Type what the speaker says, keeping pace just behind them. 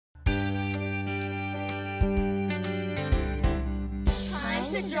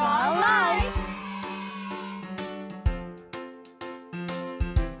to Draw Live!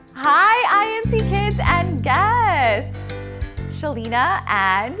 Hi, INC kids and guests! Shalina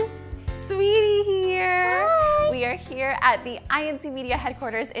and Sweetie here. Hi. We are here at the INC Media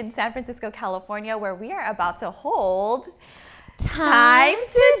headquarters in San Francisco, California, where we are about to hold Time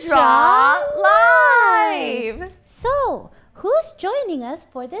to Draw Live! So, who's joining us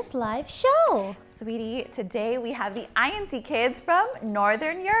for this live show? Sweetie, today we have the INC kids from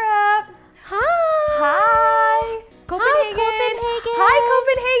Northern Europe. Hi! Hi! Copenhagen! Hi,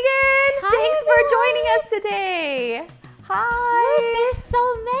 Copenhagen! Hi, Thanks for everyone. joining us today. Hi! Look, there's so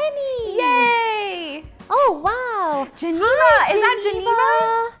many! Yay! Oh, wow! Geneva! Hi, Is that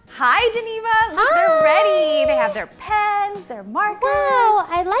Geneva? Hi, Geneva! Look, they're Hi. ready. They have their pens, their markers. Wow,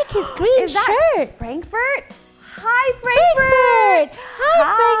 I like his green Is that shirt. Frankfurt? Hi, Frankfurt!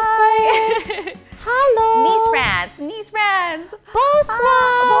 Hi, Frankfurt! Hello! Nice, France! Nice, France!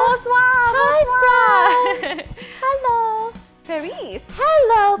 Bonsoir! Bonsoir! Hi, Bonsoir! France! Hello! Paris!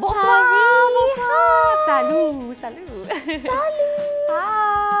 Hello, Bonsoir! Paris! Bonsoir! Hi. Salut! Salut! Salut!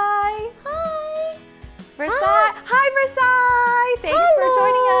 Hi! Hi! Versailles! Hi, Versailles! Thanks Hello. for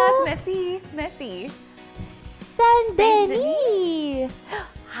joining us. Merci. Merci. Saint-Denis!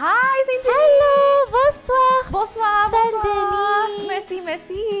 Hi, Saint Denis! Hello! Bonsoir! Bonsoir, bonsoir. Saint-Denis. Merci,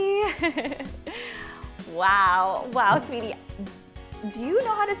 merci. Wow, wow, sweetie. Do you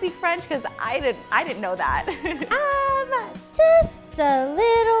know how to speak French? Because I didn't know that. Just a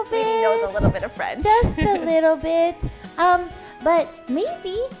little bit. Sweetie knows a little bit of French. Just a little bit. But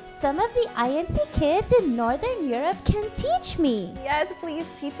maybe some of the INC kids in Northern Europe can teach me. Yes, please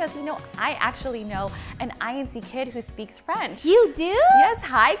teach us. You know, I actually know an INC kid who speaks French. You do? Yes,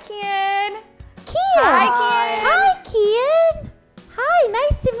 hi, Kian. Kian. Hi, Kian. Hi, Kian. Hi,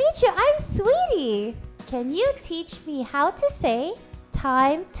 nice to meet you. I'm Sweetie. Can you teach me how to say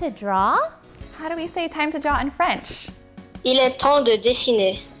time to draw? How do we say time to draw in French? Il est temps de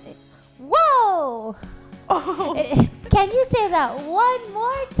dessiner. Whoa! Oh. Can you say that one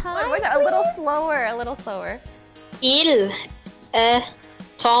more time? One more time, a little slower, a little slower. Il est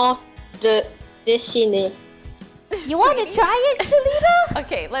temps de dessiner. You want to try it, Shalina?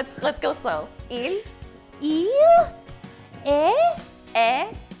 Okay, let's go slow. Il est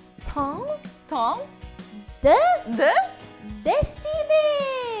temps temps de de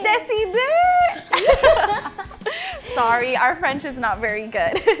dessiner. décider. Sorry, our French is not very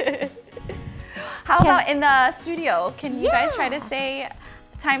good. How about in the studio? Can you guys try to say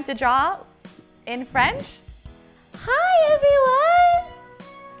time to draw in French? Hi, everyone.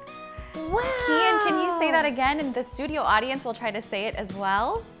 Wow. Kian, can you say that again? And the studio audience will try to say it as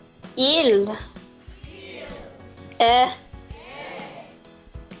well. Il est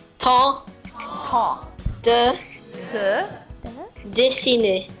temps Temps de de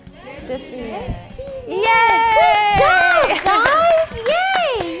dessiner. décider. Yay! Yay! Good job, guys!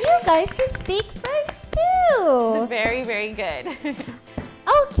 Yay! You guys can speak French too. Very, very good.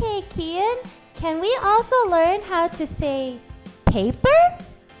 Okay, Kian, can we also learn how to say paper?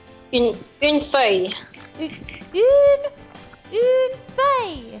 Une feuille. Une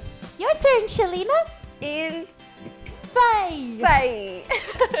feuille. Your turn, Shalina. Il Feuille. fait.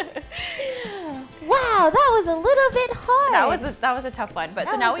 Wow, that was a little bit hard. That was a tough one. But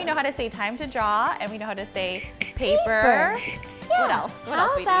so That now was we know how to say time to draw, and we know how to say paper. Yeah. What else? What How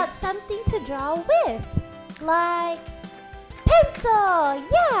else, sweetie? about something to draw with? Like pencil.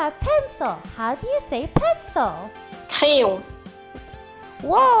 Yeah, pencil. How do you say pencil? Crayon.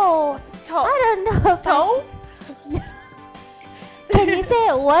 Whoa. Toe. I don't know. If Toe? Can you say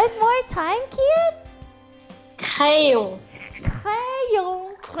it one more time, Kian? Crayon.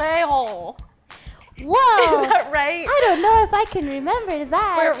 Crayon. Crayon. Whoa. Is that right? I don't know if I can remember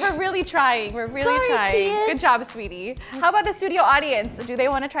that. We're really trying. We're really Sorry, trying. Kian. Good job, sweetie. How about the studio audience? Do they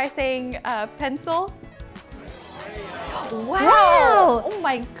want to try saying pencil? Wow. Oh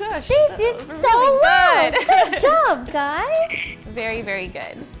my gosh. They that did was so really well. good. Good job, guys. Very, very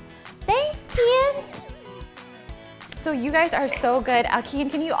good. Thanks, Kian. So you guys are so good. Kian,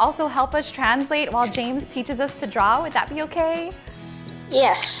 can you also help us translate while James teaches us to draw? Would that be okay?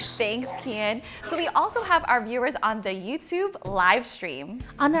 Yes. Thanks, Kian. So we also have our viewers on the YouTube live stream.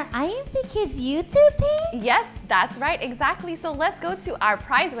 On our INC Kids YouTube page? Yes, that's right, exactly. So let's go to our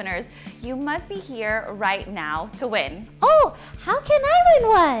prize winners. You must be here right now to win. Oh, how can I win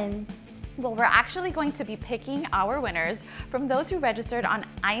one? Well, we're actually going to be picking our winners from those who registered on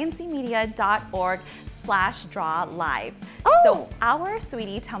incmedia.org/drawlive. Oh. So our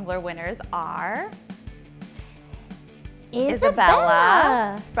Sweetie Tumblr winners are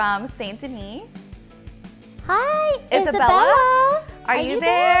Isabella from Saint Denis. Hi, Isabella. Are you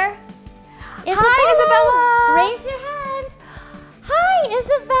there? Isabella? Hi, Isabella. Raise your hand. Hi,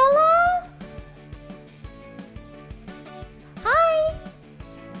 Isabella. Hi.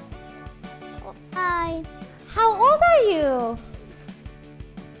 Hi. How old are you?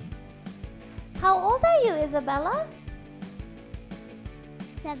 How old are you, Isabella?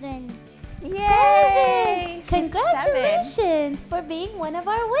 7. Yay! 7. She's Congratulations for being one of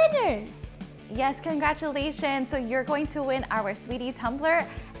our winners. Yes, congratulations. So you're going to win our Sweetie tumbler,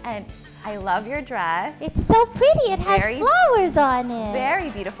 and I love your dress. It's so pretty. It has flowers on it. Very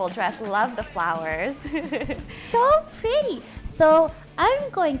beautiful dress. Love the flowers. So pretty. So I'm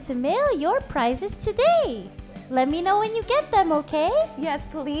going to mail your prizes today. Let me know when you get them, okay? Yes,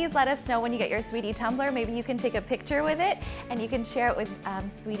 please let us know when you get your Sweetie tumbler. Maybe you can take a picture with it and you can share it with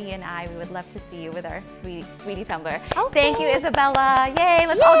Sweetie and I. We would love to see you with our Sweetie tumbler. Okay. Thank you, Isabella. Yay,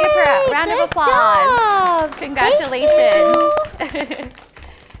 let's all give her a round of applause. Job. Congratulations.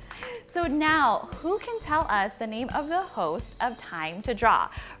 So now, who can tell us the name of the host of Time to Draw?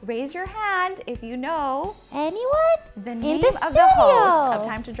 Raise your hand if you know Anyone? the In name the of the host studio. of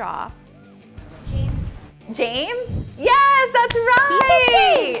Time to Draw. James? Yes, that's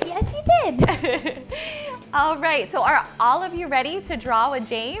right! Yes, you did. All right, so are all of you ready to draw with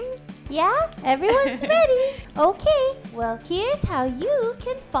James? Yeah, everyone's ready. Okay, well, here's how you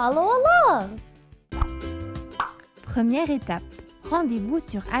can follow along. Première étape, rendez-vous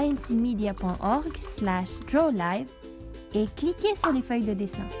sur incmedia.org/drawlive et cliquez sur les feuilles de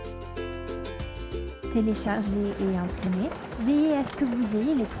dessin. Téléchargez et imprimez. Veillez à ce que vous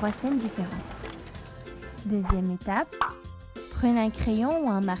ayez les 3 scènes différentes. Deuxième étape, prenez un crayon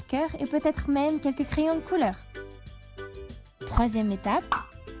ou un marqueur et peut-être même quelques crayons de couleur. Troisième étape,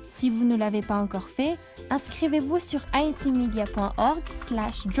 si vous ne l'avez pas encore fait, inscrivez-vous sur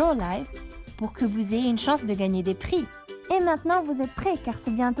incmedia.org/drawlive pour que vous ayez une chance de gagner des prix. Et maintenant, vous êtes prêts car c'est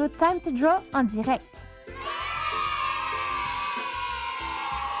bientôt Time to Draw en direct.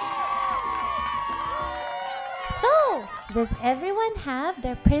 So, does everyone have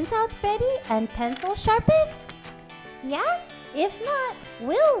their printouts ready and pencils sharpened? Yeah? If not,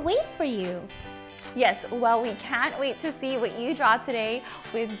 we'll wait for you. Yes, well, we can't wait to see what you draw today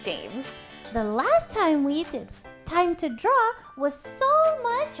with James. The last time we did Time to Draw was so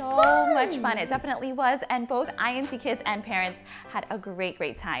much fun. So much fun. It definitely was, and both INC kids and parents had a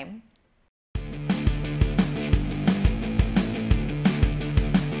great time.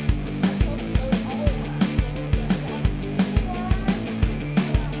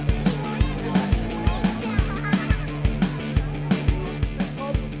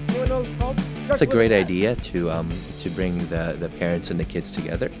 It's a great idea to bring the parents and the kids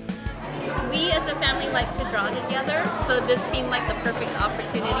together. We as a family like to draw together, so this seemed like the perfect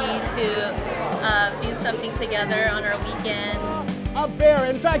opportunity to do something together on our weekend. A bear.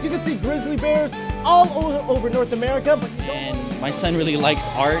 In fact, you can see grizzly bears all over North America. And my son really likes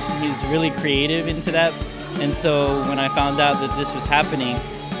art. He's really creative into that. And so when I found out that this was happening,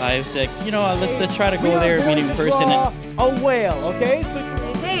 I was like, you know, let's try to go there, meet in person. A whale, okay? So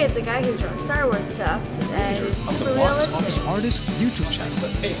hey, it's a guy who draws Star Wars stuff, and it's super Box realistic. Office Artist YouTube channel. This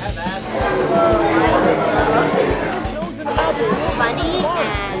is funny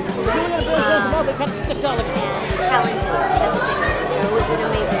and talented at the same time, so it was an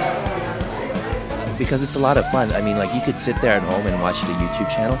amazing show. Because it's a lot of fun. I mean, like, you could sit there at home and watch the YouTube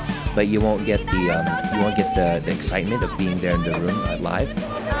channel, but you won't get the excitement of being there in the room live.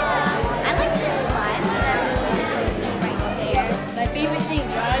 I like this live, so that was just like right there. My favorite thing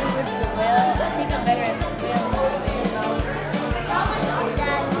drawing was the whale. I think I'm better at the whale than the bear. That we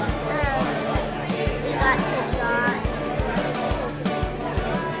got to draw.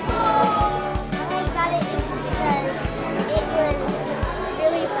 I got it because it was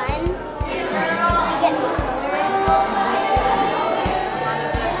really fun. You get to color.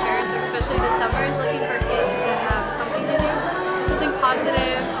 Parents, especially this summer, is looking for kids to have something to do, something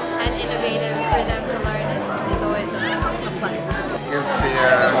positive and innovative for them to learn is always a plus. Gives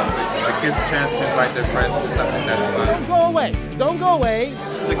the kids a chance to invite their friends to something that's fun. don't go away. Don't go away.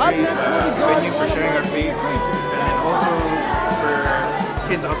 This is a great venue for sharing our faith, and then also for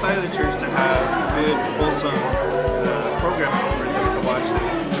kids outside of the church to have good, wholesome programming for them to watch.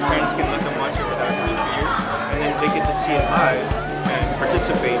 The parents can let them watch it without any fear, and then they get to see it live and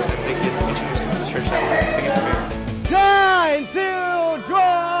participate, and they get introduced to the church that way. I think it's fair. Time to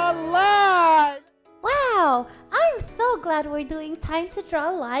draw live! Wow, I'm so glad we're doing Time to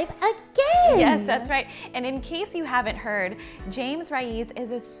Draw live again. Yes, that's right. And in case you haven't heard, James Raiz is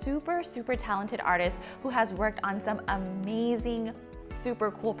a super talented artist who has worked on some amazing,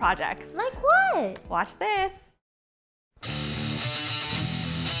 super cool projects. Like what? Watch this.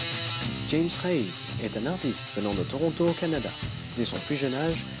 James Raiz est un artiste venant de Toronto au Canada. Dès son plus jeune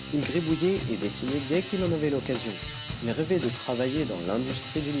âge, il gribouillait et dessinait dès qu'il en avait l'occasion. Il rêvait de travailler dans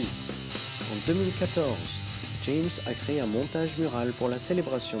l'industrie du livre. En 2014, James a créé un montage mural pour la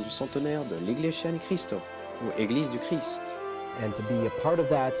célébration du centenaire de l'Iglesia Cristo, ou Église du Christ. And to be a part of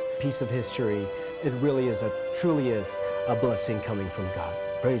that piece of history, it really truly is a blessing coming from God.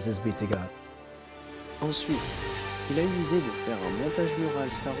 Praises be to God. Ensuite, il a eu l'idée de faire un montage mural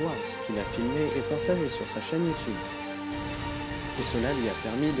Star Wars qu'il a filmé et partagé sur sa chaîne YouTube. Et cela lui a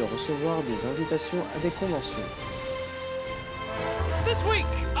permis de recevoir des invitations à des conventions. This week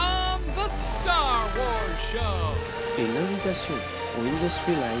on the Star Wars Show. Et l'invitation au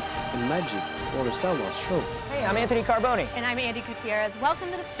Industry Light and Magic pour le Star Wars Show. Hey, I'm Anthony Carboni. And I'm Andy Gutierrez. Welcome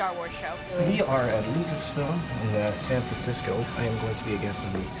to the Star Wars Show. We are at Lucasfilm in San Francisco. I am going to be a guest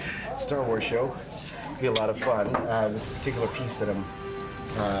of the Star Wars Show. It'll be a lot of fun. This particular piece that I'm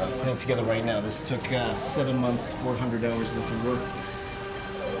putting together right now, this took 7 months, 400 hours worth of work.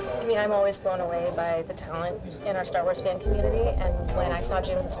 I mean, I'm always blown away by the talent in our Star Wars fan community, and when I saw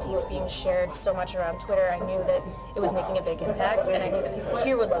James's piece being shared so much around Twitter, I knew that it was making a big impact, and I knew that people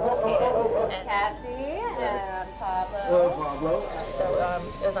here would love to see it. And Kathy and Pablo. Hello, Pablo. So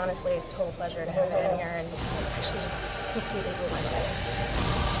it was honestly a total pleasure to have been here, and actually just completely blew my mind.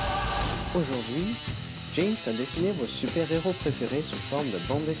 Aujourd'hui, James a dessiné vos super-héros préférés sous forme de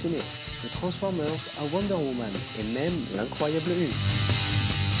bande dessinée, de Transformers à Wonder Woman et même l'Incroyable Hulk.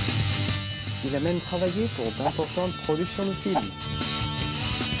 Il a même travaillé pour d'importantes productions de films.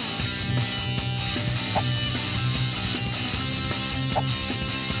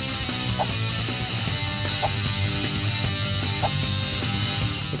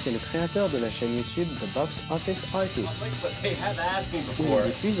 Et c'est le créateur de la chaîne YouTube The Box Office Artist, où il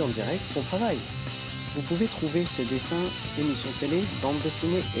diffuse en direct son travail. Vous pouvez trouver ses dessins, émissions télé, bandes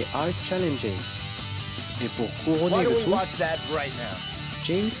dessinées et art challenges. Et pour couronner le tout,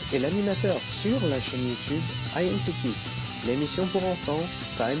 James est l'animateur sur la chaîne YouTube INC Kids, l'émission pour enfants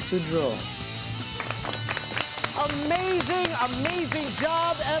Time to Draw. Amazing, amazing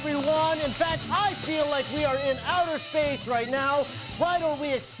job, everyone. In fact, I feel like we are in outer space right now. Why don't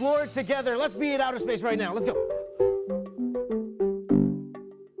we explore it together? Let's be in outer space right now. Let's go.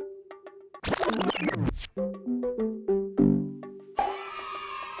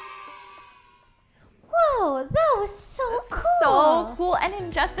 Whoa, that was so cool. So cool. And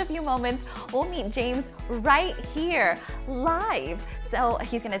in just a few moments, we'll meet James right here, live. So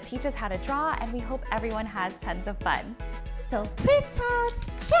he's going to teach us how to draw, and we hope everyone has tons of fun. So printouts,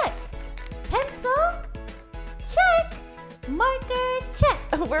 check. Pencil, check. Marker, check.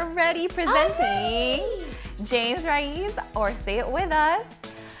 We're ready, presenting James Raiz, or say it with us,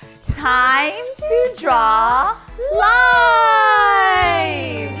 Time to Draw Live!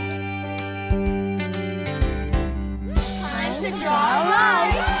 Time to draw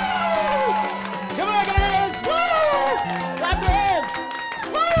live! Come on, guys! Woo! Clap your hands!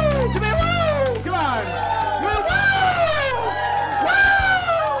 Woo! Come here, woo! Come on! Come here, woo! Woo!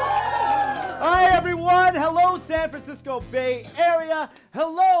 Hi, everyone! Hello, San Francisco Bay Area.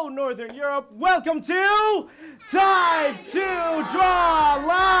 Hello, Northern Europe. Welcome to Time to Draw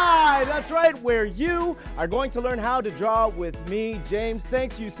Live! That's right, where you are going to learn how to draw with me, James.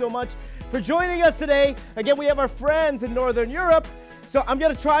 Thanks you so much for joining us today. Again, we have our friends in Northern Europe. So I'm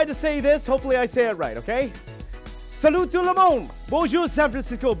going to try to say this. Hopefully I say it right, okay? Salut tout le monde! Bonjour San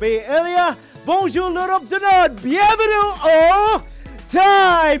Francisco Bay Area! Bonjour l'Europe du Nord! Bienvenue au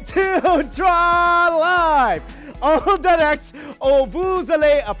Time to Draw Live! En direct, où vous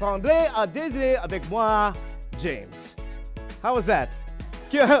allez apprendre à dessiner avec moi, James. How was that?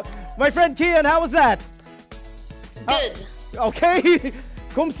 My friend Kian, how was that? Good. Okay.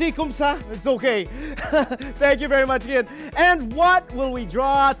 Comme ci, comme ça. It's okay. Thank you very much, Kian. And what will we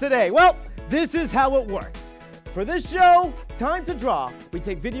draw today? Well, this is how it works. For this show, Time to Draw, we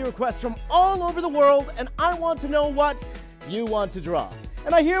take video requests from all over the world, and I want to know what you want to draw.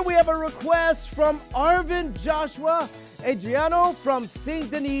 And I hear we have a request from Arvin Joshua Adriano from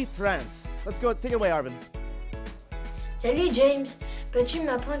Saint-Denis, France. Let's go. Take it away, Arvin. Salut James, peux-tu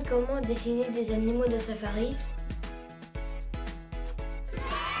m'apprendre comment dessiner des animaux de safari?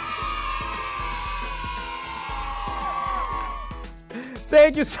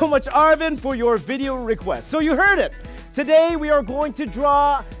 Thank you so much, Arvin, for your video request. So you heard it. Today we are going to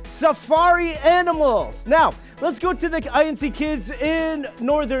draw safari animals. Now, let's go to the INC Kids in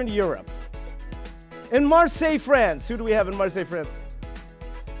Northern Europe. In Marseille, France. Who do we have in Marseille, France?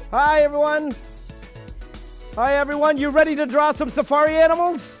 Hi, everyone. Hi, everyone. You ready to draw some safari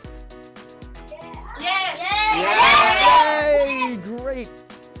animals? Yes! Yay! Great.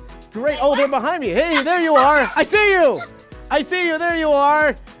 great. Oh, they're behind me. Hey, there you are. I see you. I see you. There you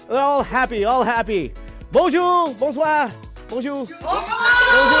are. They're all happy, all happy. Bonjour, bonsoir, bonjour.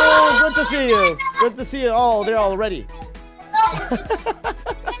 Bonjour, good to see you. Good to see you. Oh, they're all ready.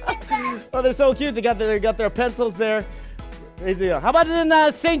 Oh, they're so cute. They got their pencils there. How about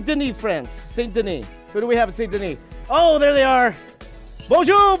in Saint Denis, France? Saint Denis. Who do we have in Saint Denis? Oh, there they are.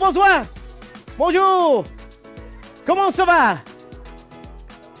 Bonjour, bonsoir. Bonjour. Comment ça va?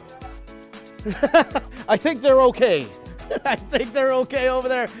 I think they're okay. I think they're okay over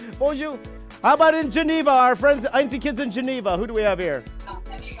there. Bonjour. How about in Geneva? Our friends, INC kids in Geneva. Who do we have here?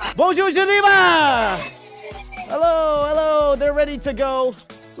 Bonjour, Geneva. Hello, hello. They're ready to go.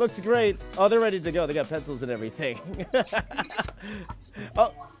 Looks great. Oh, they're ready to go. They got pencils and everything.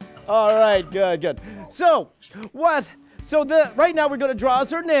 Oh, all right, good, good. So, what? So right now we're going to draw a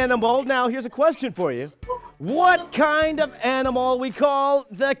certain animal. Now, here's a question for you. What kind of animal we call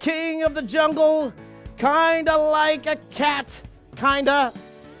the king of the jungle? Kinda like a cat. Kinda.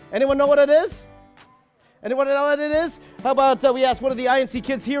 Anyone know what it is? Anyone know what it is? How about we ask one of the INC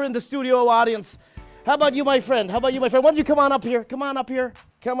kids here in the studio audience? How about you, my friend? How about you, my friend? Why don't you come on up here? Come on up here.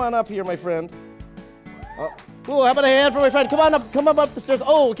 Come on up here, my friend. Oh, how about a hand for my friend? Come on up. Come up the stairs.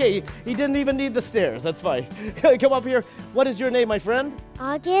 Oh, okay. He didn't even need the stairs. That's fine. Come up here. What is your name, my friend?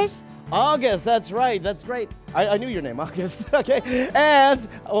 August. August. That's right. That's great. I knew your name, August. Okay. And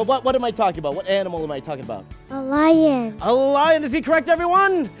what am I talking about? What animal am I talking about? A lion. A lion. Is he correct,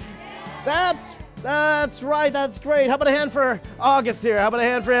 everyone? That's right. That's great. How about a hand for August here? How about a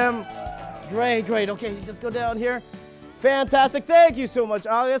hand for him? Great, great. Okay, just go down here. Fantastic. Thank you so much,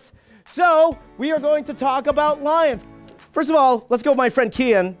 August. So, we are going to talk about lions. First of all, let's go with my friend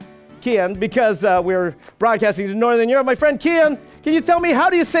Kian. Kian, because we're broadcasting to Northern Europe. My friend Kian, can you tell me, how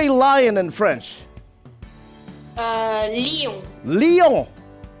do you say lion in French? Lion. Lion.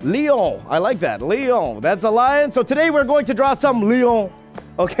 Lion. I like that. Lion. That's a lion. So today we're going to draw some lion.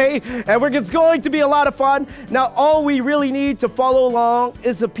 Okay? And it's going to be a lot of fun. Now, all we really need to follow along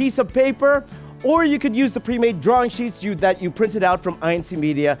is a piece of paper, or you could use the pre-made drawing sheets that you printed out from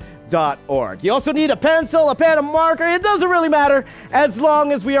incmedia.org. You also need a pencil, a pen, a marker. It doesn't really matter as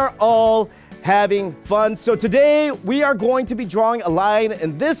long as we are all having fun. So today we are going to be drawing a lion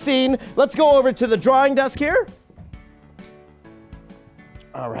in this scene. Let's go over to the drawing desk here.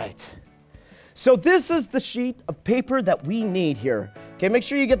 All right. So this is the sheet of paper that we need here. Okay, make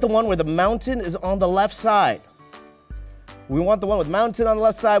sure you get the one where the mountain is on the left side. We want the one with mountain on the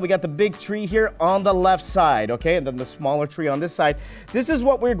left side. We got the big tree here on the left side, okay? And then the smaller tree on this side. This is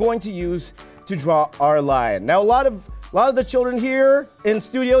what we're going to use to draw our lion. Now, a lot of the children here in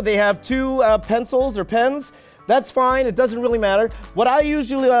studio, they have two pencils or pens. That's fine. It doesn't really matter. What I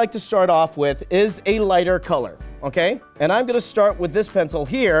usually like to start off with is a lighter color, okay? And I'm going to start with this pencil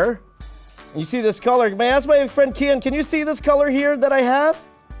here. You see this color? May I ask my friend Kian, can you see this color here that I have?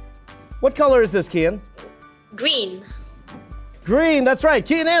 What color is this, Kian? Green. Green, that's right.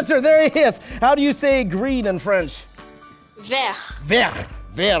 Kian answer, there he is. How do you say green in French? Vert. Vert.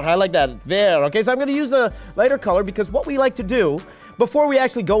 Vert, I like that. Vert. Okay, so I'm going to use a lighter color because what we like to do before we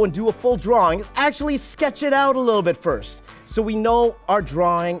actually go and do a full drawing is actually sketch it out a little bit first so we know our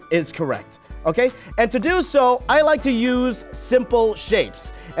drawing is correct. Okay, and to do so, I like to use simple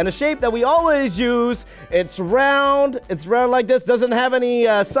shapes. And the shape that we always use, it's round like this, doesn't have any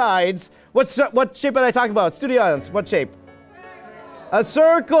sides. What shape am I talking about? Studio audience, what shape? A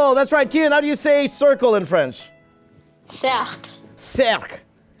circle, that's right. Kian, how do you say circle in French? Cercle. Cercle.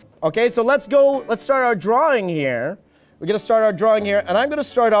 Okay, so let's start our drawing here. We're gonna start our drawing here, and I'm gonna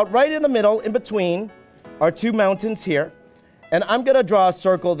start out right in the middle, in between our two mountains here. And I'm gonna draw a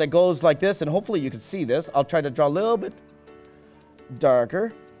circle that goes like this, and hopefully you can see this. I'll try to draw a little bit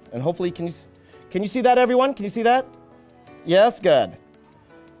darker, and hopefully, can you see that, everyone? Can you see that? Yes, good.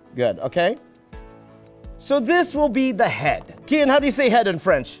 Good, okay. So this will be the head. Kian, how do you say head in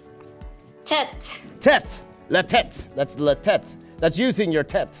French? Tête. Tête. La tête. That's la tête. That's using your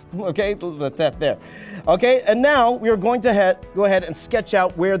tête. Okay, the tête there. Okay, and now we are going to go ahead and sketch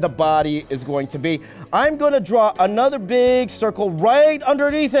out where the body is going to be. I'm going to draw another big circle right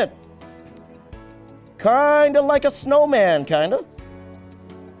underneath it. Kind of like a snowman, kind of.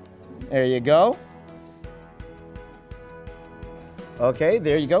 There you go. Okay,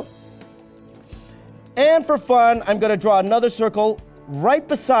 there you go. And for fun, I'm going to draw another circle right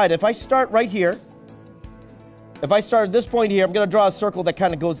beside. If I start right here, if I start at this point here, I'm going to draw a circle that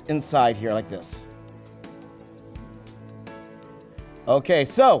kind of goes inside here like this. Okay,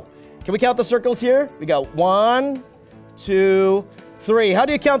 so can we count the circles here? We got 1, 2, 3. How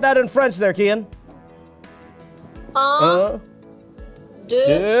do you count that in French there, Kian? 1,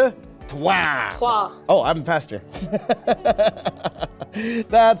 deux, trois. trois. Oh, I'm faster.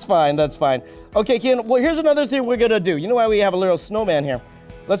 That's fine, that's fine. Okay, Kian, well, here's another thing we're gonna do. You know why we have a little snowman here?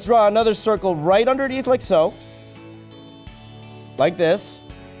 Let's draw another circle right underneath like so. Like this.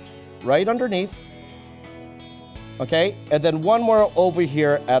 Right underneath. Okay, and then one more over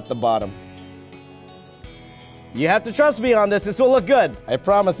here at the bottom. You have to trust me on this. This will look good. I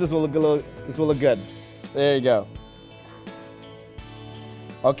promise this will look good. There you go.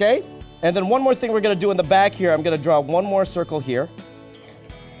 Okay, and then one more thing we're gonna do in the back here. I'm gonna draw one more circle here.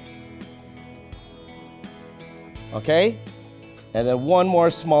 Okay, and then one more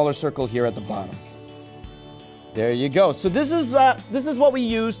smaller circle here at the bottom. There you go. So this is what we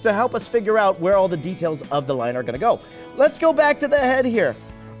use to help us figure out where all the details of the line are going to go. Let's go back to the head here.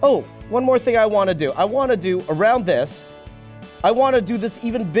 Oh, one more thing I want to do. I want to do around this. I want to do this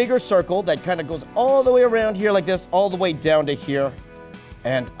even bigger circle that kind of goes all the way around here like this, all the way down to here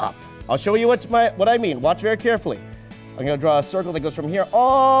and up. I'll show you what I mean. Watch very carefully. I'm going to draw a circle that goes from here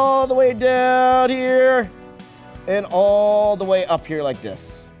all the way down here and all the way up here like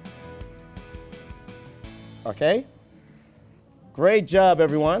this. Okay, great job,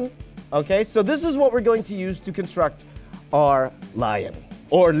 everyone. Okay, so this is what we're going to use to construct our lion,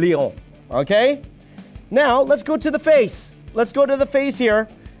 or lion, okay? Now, let's go to the face. Let's go to the face here,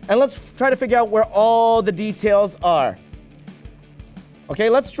 and let's try to figure out where all the details are.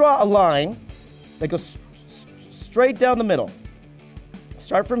 Okay, let's draw a line that goes straight down the middle.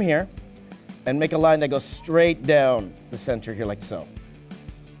 Start from here, and make a line that goes straight down the center here like so.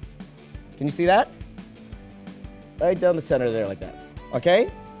 Can you see that? Right down the center there like that,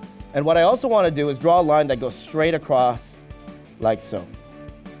 okay? And what I also want to do is draw a line that goes straight across like so.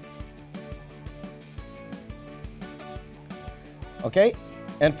 Okay,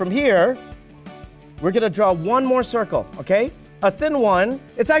 and from here, we're gonna draw one more circle, okay? A thin one.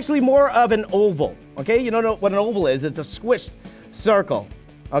 It's actually more of an oval, okay? You don't know what an oval is. It's a squished circle,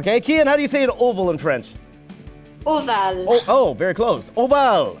 okay? Kian, how do you say an oval in French? Oval. Oh, very close.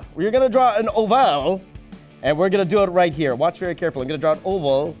 Oval. We're gonna draw an oval. And we're going to do it right here. Watch very carefully. I'm going to draw an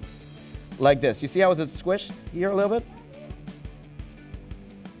oval like this. You see how it's squished here a little bit?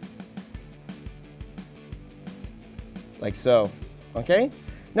 Like so. Okay?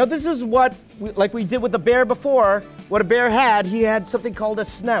 Now this is what, like we did with the bear before, what a bear had, he had something called a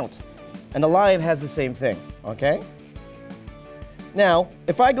snout. And the lion has the same thing. Okay? Now,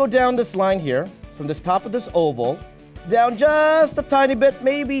 if I go down this line here, from this top of this oval, down just a tiny bit,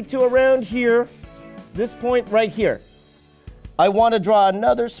 maybe to around here, this point right here, I want to draw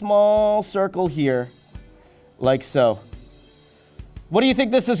another small circle here, like so. What do you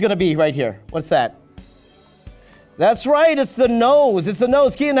think this is going to be right here? What's that? That's right, it's the nose. It's the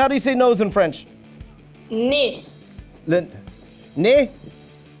nose. Kian, how do you say nose in French? Nez. Nez?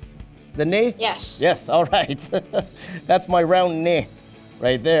 The nez? Yes. Yes, all right. That's my round nez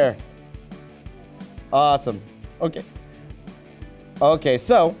right there. Awesome. Okay. Okay,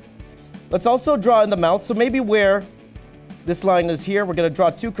 so let's also draw in the mouth. So maybe where this line is here, we're going to draw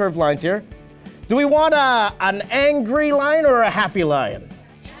two curved lines here. Do we want an angry lion or a happy lion?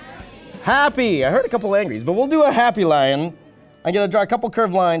 Happy. I heard a couple angries, but we'll do a happy lion. I'm going to draw a couple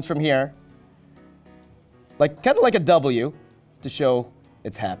curved lines from here, like kind of like a W to show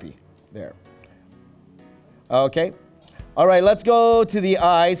it's happy. There. Okay. All right, let's go to the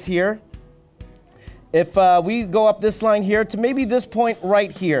eyes here. If we go up this line here to maybe this point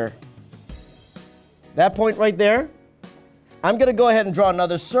right here, that point right there, I'm going to go ahead and draw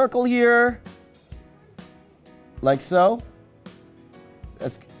another circle here, like so.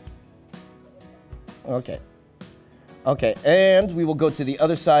 That's okay. Okay, and we will go to the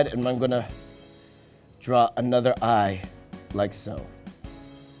other side, and I'm going to draw another eye, like so.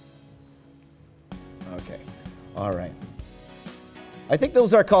 Okay, all right. I think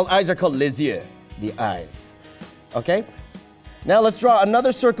those are called, eyes are called les yeux, the eyes. Okay, now let's draw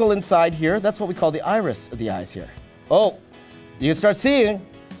another circle inside here. That's what we call the iris of the eyes here. Oh, you can start seeing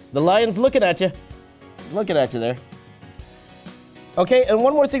the lion's looking at you. Looking at you there. Okay, and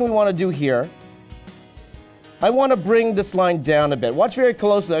one more thing we want to do here. I want to bring this line down a bit. Watch very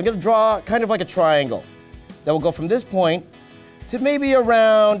closely. I'm going to draw kind of like a triangle that will go from this point to maybe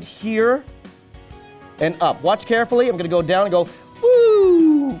around here and up. Watch carefully. I'm going to go down and go,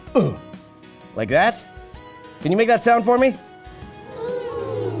 woo, like that. Can you make that sound for me?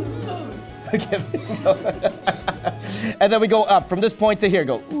 Okay. And then we go up from this point to here.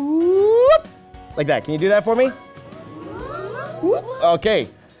 Go, whoop, like that. Can you do that for me? Whoop. Okay.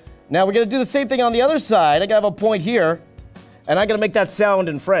 Now we're going to do the same thing on the other side. I got to have a point here, and I'm going to make that sound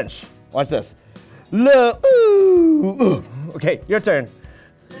in French. Watch this. Le, ooh, ooh. Okay, your turn.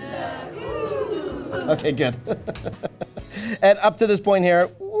 Okay, good. And up to this point here.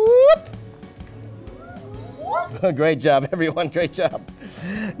 Whoop. Great job, everyone. Great job.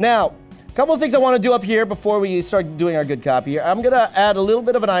 Now, a couple of things I want to do up here before we start doing our good copy here. I'm going to add a little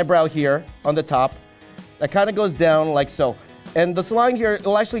bit of an eyebrow here on the top. That kind of goes down like so. And this line here,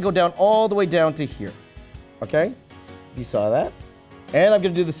 it'll actually go down all the way down to here. Okay? You saw that? And I'm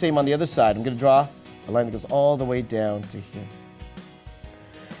going to do the same on the other side. I'm going to draw a line that goes all the way down to here.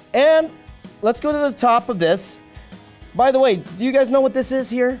 And let's go to the top of this. By the way, do you guys know what this is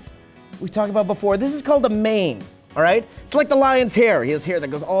here? We talked about before. This is called a mane, all right? It's like the lion's hair. He has hair that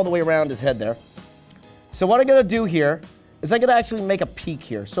goes all the way around his head there. So what I'm going to do here is I'm going to actually make a peak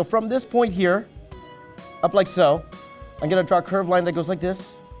here. So from this point here, up like so, I'm going to draw a curved line that goes like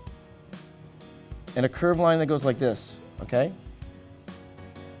this, and a curved line that goes like this, okay?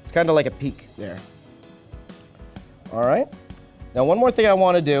 It's kind of like a peak there. All right? Now one more thing I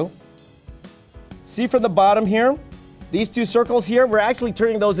want to do. See from the bottom here, these two circles here, we're actually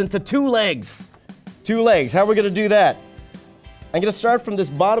turning those into two legs. Two legs. How are we going to do that? I'm going to start from this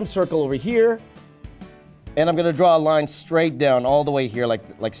bottom circle over here, and I'm going to draw a line straight down all the way here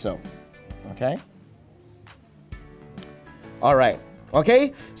like so. Okay? All right.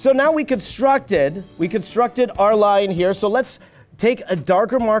 Okay? So now we constructed our line here. So let's take a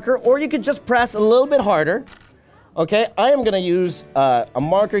darker marker, or you could just press a little bit harder. Okay, I am going to use a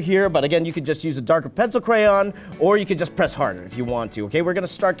marker here, but again, you could just use a darker pencil crayon, or you could just press harder if you want to. Okay, we're going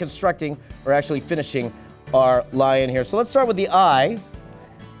to start constructing, or actually finishing our lion here. So let's start with the eye.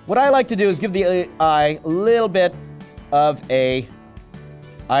 What I like to do is give the eye a little bit of a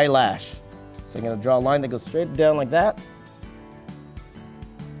eyelash. So I'm going to draw a line that goes straight down like that.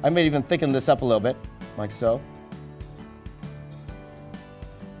 I may even thicken this up a little bit, like so.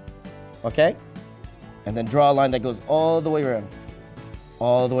 Okay? And then draw a line that goes all the way around.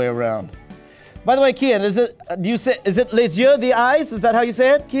 All the way around. By the way, Kian, is it les yeux, the eyes? Is that how you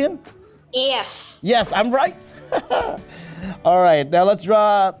say it, Kian? Yes. Yes, I'm right. All right, now let's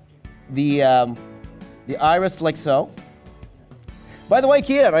draw the iris like so. By the way,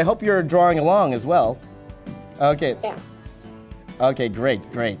 Kian, I hope you're drawing along as well. Okay. Yeah. Okay, great.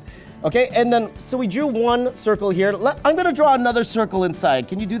 Okay, and then, so we drew one circle here. I'm going to draw another circle inside.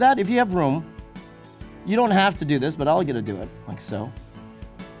 Can you do that if you have room? You don't have to do this, but I'm going to do it, like so.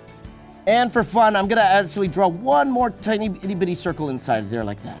 And for fun, I'm going to actually draw one more tiny itty-bitty circle inside there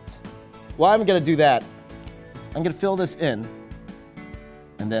like that. Well, I'm going to do that. I'm going to fill this in.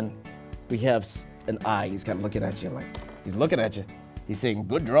 And then we have an eye. He's kind of looking at you like, he's looking at you. He's saying,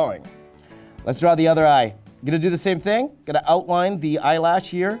 good drawing. Let's draw the other eye. I'm going to do the same thing. Going to outline the eyelash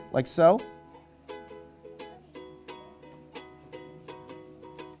here, like so.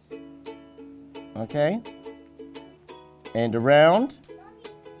 Okay, and around.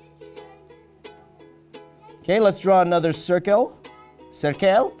 Okay, let's draw another circle.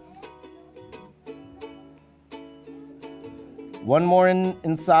 One more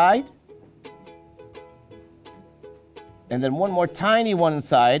inside. And then one more tiny one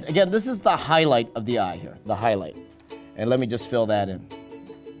inside. Again, this is the highlight of the eye here, the highlight. And let me just fill that in.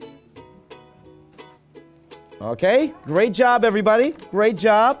 Okay, great job, everybody. Great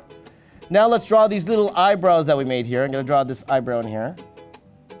job. Now let's draw these little eyebrows that we made here. I'm going to draw this eyebrow in here.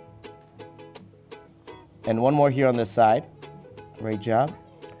 And one more here on this side. Great job.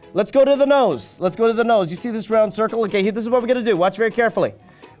 Let's go to the nose. Let's go to the nose. You see this round circle? Okay, this is what we're going to do. Watch very carefully.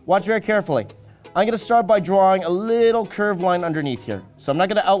 Watch very carefully. I'm going to start by drawing a little curved line underneath here. So I'm not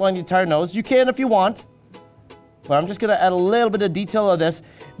going to outline the entire nose. You can if you want. But I'm just going to add a little bit of detail of this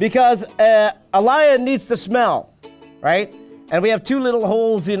because a lion needs to smell, right? And we have two little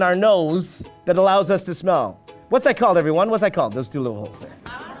holes in our nose that allows us to smell. What's that called, everyone? What's that called, those two little holes there?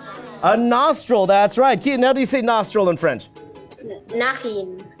 A nostril, that's right. Keaton, how do you say nostril in French?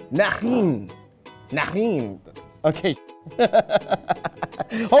 Narine. Narine. Narine. Okay.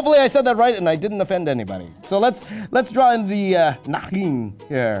 Hopefully I said that right and I didn't offend anybody. So let's draw in the narine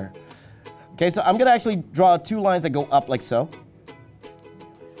here. Okay, so I'm going to actually draw two lines that go up like so.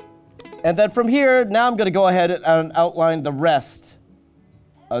 And then from here, now I'm going to go ahead and outline the rest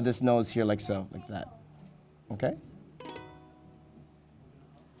of this nose here like so, like that. Okay?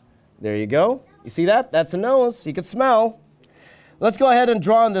 There you go. You see that? That's a nose. You can smell. Let's go ahead and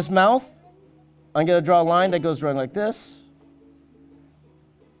draw on this mouth. I'm going to draw a line that goes around like this.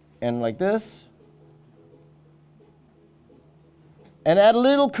 And like this. And add a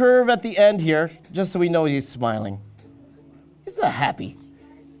little curve at the end here, just so we know he's smiling. He's a happy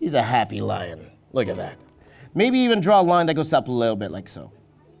lion. Look at that. Maybe even draw a line that goes up a little bit like so.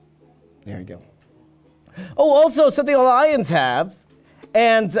 There you go. Oh, also something lions have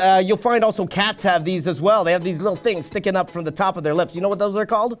And you'll find also cats have these as well. They have these little things sticking up from the top of their lips. You know what those are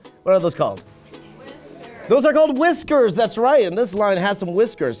called? What are those called? Those are called whiskers, that's right. And this line has some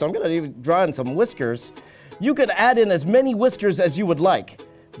whiskers, so I'm gonna draw in some whiskers. You could add in as many whiskers as you would like,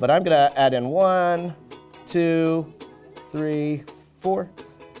 but I'm gonna add in 1, 2, 3, 4.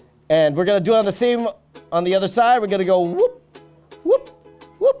 And we're gonna do it on the same, on the other side. We're gonna go whoop, whoop,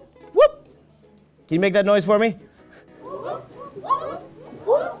 whoop, whoop. Can you make that noise for me?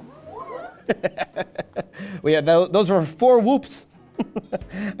 We had those were 4 whoops.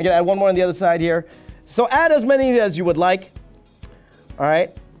 I'm gonna add one more on the other side here. So add as many as you would like. All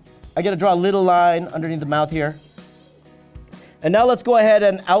right. I gotta draw a little line underneath the mouth here. And now let's go ahead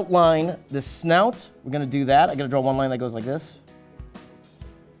and outline the snout. We're gonna do that. I gotta draw one line that goes like this.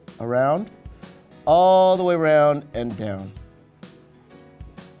 Around, all the way around and down.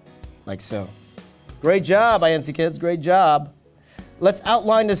 Like so. Great job, INC kids, great job. Let's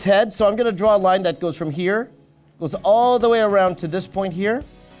outline his head. So I'm gonna draw a line that goes from here, goes all the way around to this point here.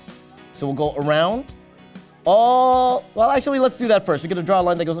 So we'll go around, well, actually, let's do that first. We're gonna draw a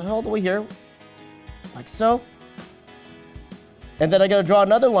line that goes all the way here, like so. And then I gotta draw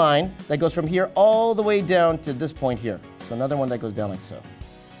another line that goes from here all the way down to this point here. So another one that goes down like so.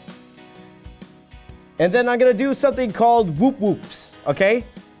 And then I'm gonna do something called whoop whoops, okay?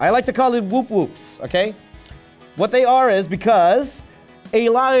 I like to call it whoop whoops, okay? What they are is because a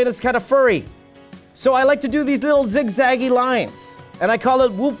lion is kind of furry. So I like to do these little zigzaggy lines. And I call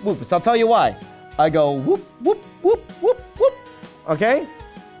it whoop whoops. I'll tell you why. I go whoop, whoop, whoop, whoop, whoop. Okay?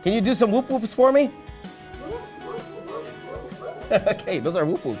 Can you do some whoop whoops for me? Okay, those are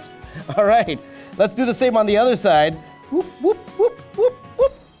whoop whoops. All right, let's do the same on the other side. Whoop, whoop, whoop, whoop,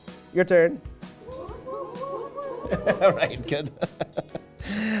 whoop. Your turn. All right, good.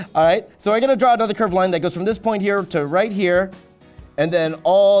 All right, so we're gonna draw another curved line that goes from this point here to right here, and then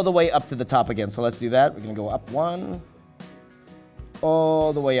all the way up to the top again. So let's do that. We're gonna go up 1,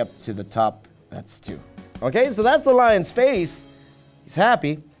 all the way up to the top. That's 2. Okay, so that's the lion's face. He's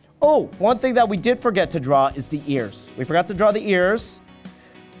happy. Oh, one thing that we did forget to draw is the ears. We forgot to draw the ears.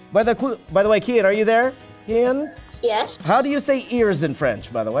 By the way, Kian, are you there? Kian? Yes. How do you say ears in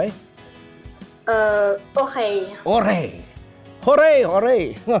French, by the way? Oreille. Oreille. Hooray,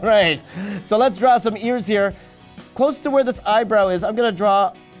 hooray. All right, so let's draw some ears here. Close to where this eyebrow is, I'm gonna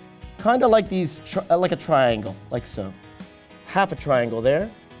draw kind of like these, like a triangle, like so. Half a triangle there.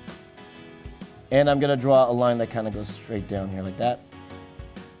 And I'm gonna draw a line that kind of goes straight down here like that.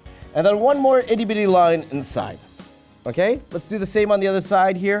 And then one more itty bitty line inside. Okay, let's do the same on the other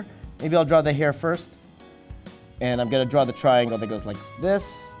side here. Maybe I'll draw the hair first. And I'm gonna draw the triangle that goes like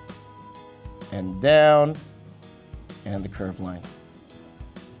this, and down, and the curved line.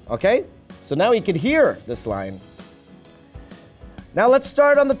 Okay, so now you can hear this line. Now let's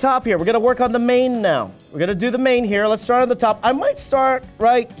start on the top here. We're gonna work on the mane now. We're gonna do the mane here. Let's start on the top. I might start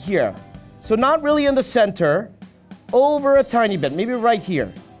right here. So not really in the center, over a tiny bit, maybe right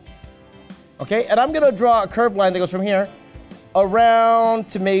here. Okay, and I'm gonna draw a curved line that goes from here around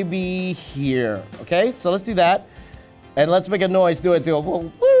to maybe here. Okay, so let's do that. And let's make a noise, do it,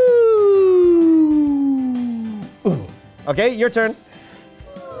 woo! Ooh. Okay, your turn.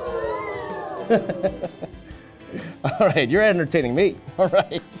 All right, you're entertaining me. All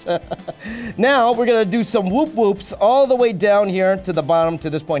right. Now we're gonna do some whoop whoops all the way down here to the bottom to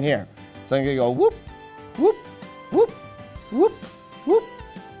this point here. So I'm gonna go whoop, whoop, whoop, whoop, whoop,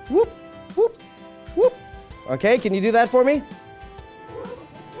 whoop, whoop, whoop. Okay, can you do that for me?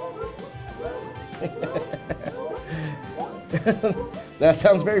 That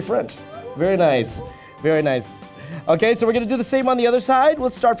sounds very French. Very nice. Very nice. Okay, so we're gonna do the same on the other side.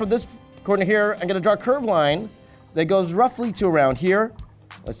 Let's start from this corner here. I'm gonna draw a curved line that goes roughly to around here.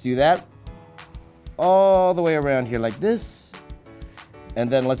 Let's do that. All the way around here like this. And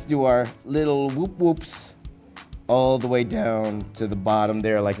then let's do our little whoop whoops all the way down to the bottom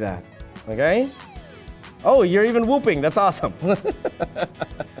there like that. Okay? Oh, you're even whooping. That's awesome.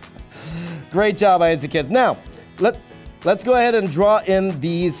 Great job, INC kids. Now, let's go ahead and draw in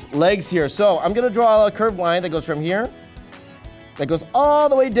these legs here. So I'm gonna draw a curved line that goes from here, that goes all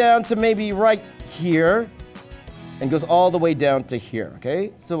the way down to maybe right here, and goes all the way down to here,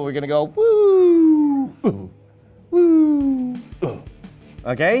 okay? So we're gonna go woo, ooh, woo, ooh.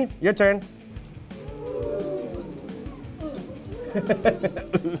 Okay, your turn.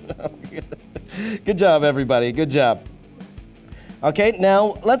 Good job, everybody, good job. Okay,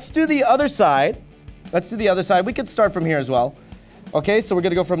 now let's do the other side. Let's do the other side. We could start from here as well. Okay, so we're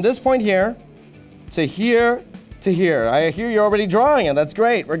gonna go from this point here to here to here. I hear you're already drawing it. That's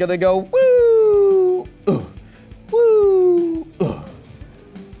great. We're gonna go woo, ooh, woo, ooh.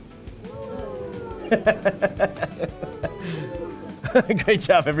 Great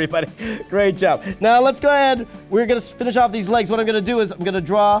job, everybody. Great job. Now let's go ahead. We're gonna finish off these legs. What I'm gonna do is I'm gonna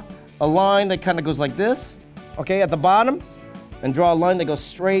draw a line that kind of goes like this, okay, at the bottom, and draw a line that goes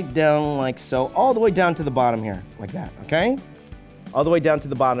straight down like so, all the way down to the bottom here, like that, okay? All the way down to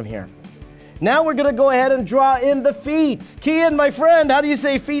the bottom here. Now we're gonna go ahead and draw in the feet. Kian, my friend, how do you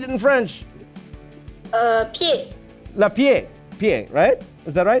say feet in French? Pied. La pied. Pied, right?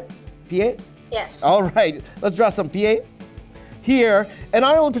 Is that right? Pied? Yes. All right, let's draw some pied here. And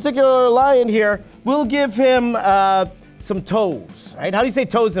our particular lion here, we'll give him some toes, right? How do you say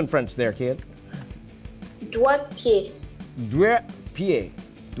toes in French there, kid? Doigt pied. Doigt pied.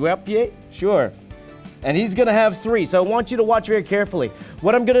 Doigt pied? Sure. And he's gonna have 3, so I want you to watch very carefully.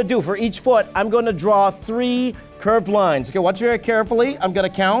 What I'm gonna do for each foot, I'm gonna draw 3 curved lines. Okay, watch very carefully. I'm gonna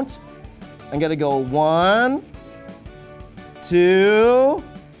count. I'm gonna go 1, 2,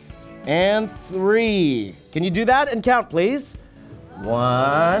 and 3. Can you do that and count, please?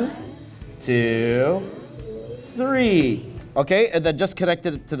 1, 2, 3. Okay, and then just connect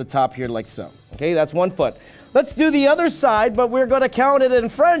it to the top here like so. Okay, that's 1 foot. Let's do the other side, but we're gonna count it in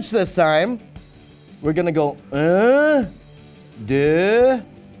French this time. We're gonna go 1, 2,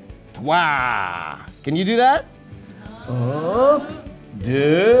 3. Can you do that? 1,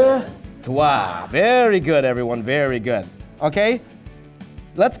 2, 3. Very good, everyone, very good. Okay,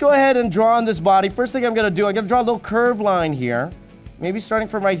 let's go ahead and draw on this body. First thing I'm gonna do, I'm gonna draw a little curved line here. Maybe starting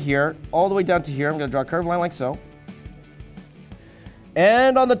from right here, all the way down to here. I'm gonna draw a curved line like so.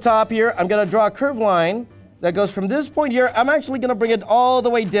 And on the top here, I'm gonna draw a curved line that goes from this point here. I'm actually gonna bring it all the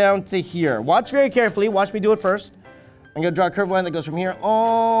way down to here. Watch very carefully, watch me do it first. I'm gonna draw a curved line that goes from here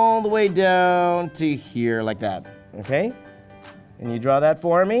all the way down to here like that, okay? Can you draw that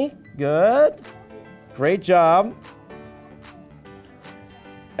for me? Good, great job.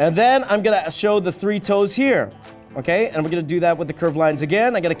 And then I'm gonna show the 3 toes here, okay? And we're gonna do that with the curved lines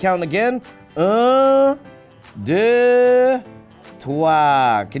again. I gotta count again. 1, 2,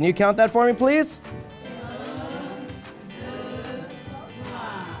 3. Can you count that for me, please?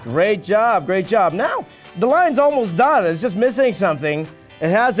 Great job, great job. Now, the line's almost done. It's just missing something. It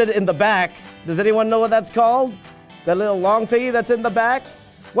has it in the back. Does anyone know what that's called? That little long thingy that's in the back?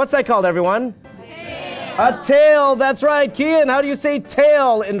 What's that called, everyone? Tail. A tail, that's right. Kian, how do you say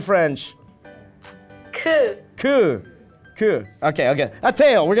tail in French? Queue. Queue. Queue. Okay, okay. A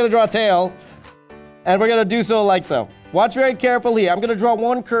tail. We're going to draw a tail. And we're going to do so like so. Watch very carefully. I'm going to draw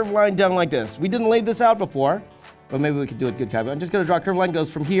 1 curved line down like this. We didn't lay this out before, but maybe we could do it good. I'm just going to draw a curved line that goes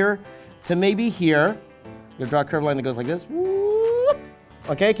from here to maybe here. I'm going to draw a curved line that goes like this.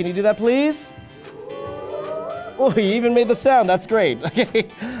 Okay, can you do that, please? Oh, he even made the sound. That's great. Okay,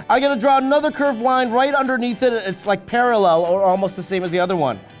 I'm going to draw another curved line right underneath it. It's like parallel or almost the same as the other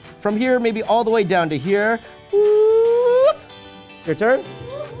one. From here, maybe all the way down to here. Your turn.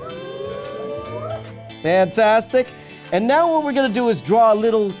 Fantastic. And now what we're going to do is draw a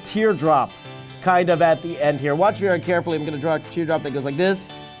little teardrop kind of at the end here. Watch very carefully. I'm going to draw a teardrop that goes like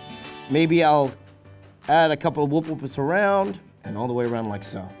this. Maybe I'll add a couple of whoop-whoops around and all the way around like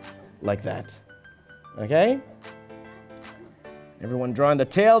so. Like that. Okay? Everyone drawing the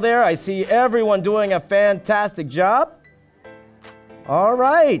tail there. I see everyone doing a fantastic job. All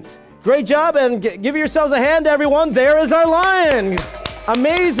right. Great job, and give yourselves a hand, everyone. There is our lion.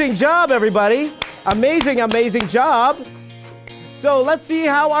 Amazing job, everybody. Amazing, amazing job. So let's see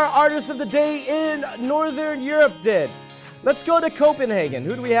how our artists of the day in Northern Europe did. Let's go to Copenhagen.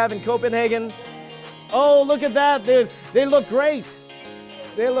 Who do we have in Copenhagen? Oh, look at that. They look great.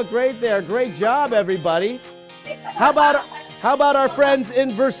 They look great there. Great job, everybody. How about our friends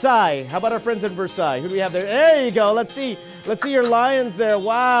in Versailles? How about our friends in Versailles? Who do we have there? There you go. Let's see your lions there.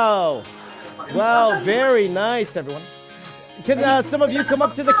 Wow. Wow, very nice, everyone. Can some of you come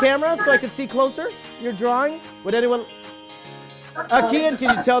up to the camera so I can see closer your drawing? Would anyone? Kian,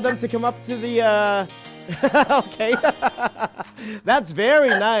 can you tell them to come up to the... Okay. That's very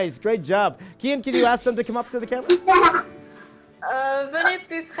nice. Great job. Kian, can you ask them to come up to the camera? Venez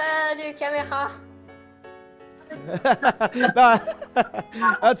plus près du caméra. No,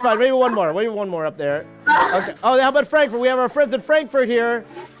 that's fine. Maybe one more. Maybe one more up there. Okay. Oh, how about Frankfurt? We have our friends in Frankfurt here.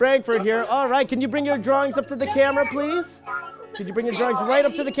 Frankfurt here. All right. Can you bring your drawings up to the camera, please? Could you bring your drawings right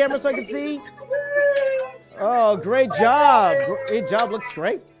up to the camera so I can see? Oh, great job. Great job. Looks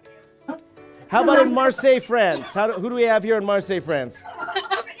great. How about in Marseille, France? Who do we have here in Marseille, France?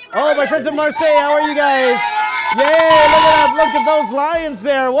 Oh, my friends in Marseille. How are you guys? Yay! Look at that. Look at those lions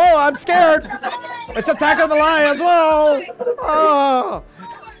there. Whoa, I'm scared. It's Attack of the Lions. Whoa. Oh.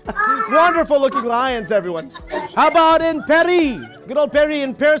 Wonderful looking lions, everyone. How about in Paris? Good old Paris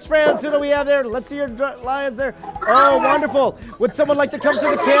in Paris, France. Who do we have there? Let's see your lions there. Oh, wonderful. Would someone like to come to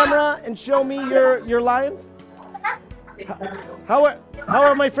the camera and show me your lions? How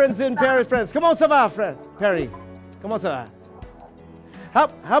are my friends in Paris, France? Comment ça va, friend? Paris. Comment ça va?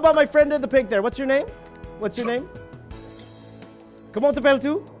 How about my friend in the pink there? What's your name? What's your name? Comment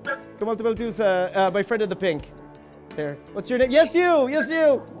t'appelles-tu? Comment t'appelles-tu? My friend in the pink. There. What's your name? Yes, you. Yes,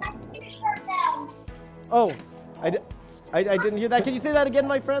 you. Oh, I didn't hear that. Can you say that again,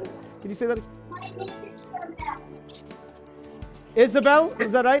 my friend? Can you say that again? My name is Isabel?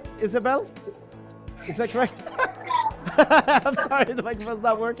 Is that right? Isabel? Is that correct? I'm sorry, the microphone's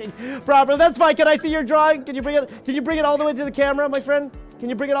not working properly. That's fine. Can I see your drawing? Can you bring it? Can you bring it all the way to the camera, my friend? Can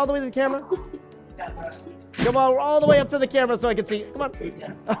you bring it all the way to the camera? Come on, all the way up to the camera so I can see. Come on.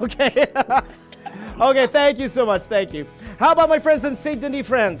 Okay. Okay. Thank you so much. Thank you. How about my friends in Saint Denis,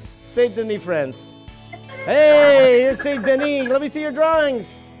 France? Saint Denis, France. Hey, here's Saint Denis. Let me see your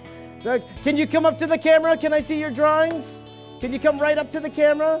drawings. Can you come up to the camera? Can I see your drawings? Can you come right up to the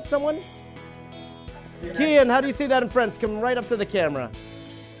camera, someone? Kian, how do you say that in French? Come right up to the camera.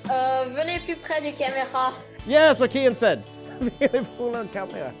 Venez plus près du caméra. Yes, what Kian said.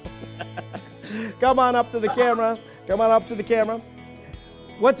 Come on up to the camera. Come on up to the camera.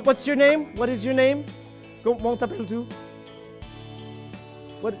 What's your name? What is your name? Comment t'appelles-tu?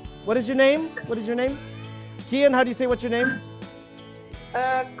 What is your name? What is your name? Kian, how do you say what's your name?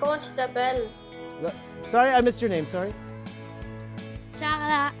 Comment tu t'appelles? Sorry, I missed your name. Sorry.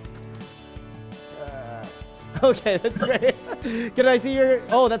 Charlotte. Okay, that's great. Can I see your...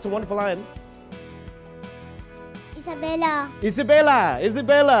 Oh, that's a wonderful lion. Isabella. Isabella.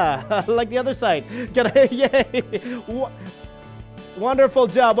 Isabella. Like the other side. Can I... Yay. Wonderful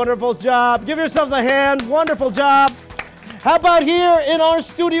job. Wonderful job. Give yourselves a hand. Wonderful job. How about here in our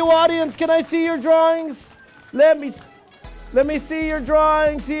studio audience? Can I see your drawings? Let me see your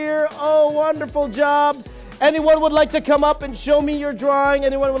drawings here. Oh, wonderful job. Anyone would like to come up and show me your drawing?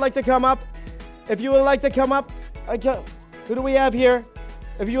 Anyone would like to come up? If you would like to come up, who do we have here?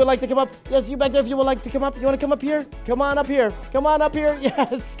 If you would like to come up, yes, you back there. If you would like to come up, you want to come up here? Come on up here. Come on up here.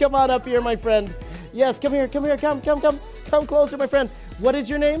 Yes, come on up here, my friend. Yes, come here. Come here. Come closer, my friend. What is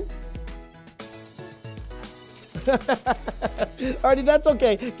your name? Artie, that's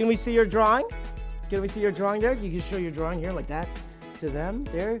okay. Can we see your drawing? Can we see your drawing there? You can show your drawing here like that to them.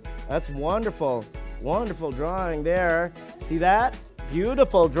 There. That's wonderful. Wonderful drawing there. See that?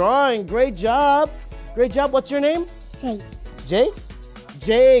 Beautiful drawing. Great job. Great job. What's your name? Jake. Jake?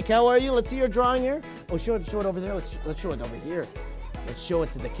 Jake, how are you? Let's see your drawing here. Oh, show it over there. Let's show it over here. Let's show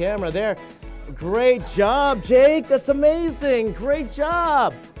it to the camera there. Great job, Jake. That's amazing. Great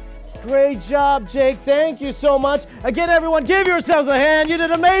job. Great job, Jake. Thank you so much. Again, everyone, give yourselves a hand. You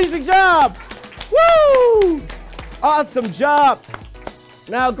did an amazing job. Woo! Awesome job.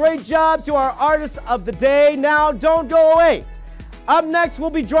 Now, great job to our artists of the day. Now, don't go away. Up next,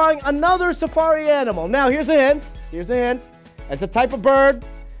 we'll be drawing another safari animal. Now, here's a hint. Here's a hint. It's a type of bird.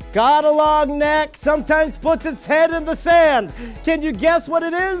 Got a long neck, sometimes puts its head in the sand. Can you guess what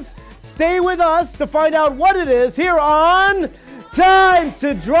it is? Stay with us to find out what it is here on Time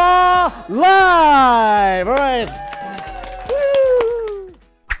to Draw Live. All right. Woo.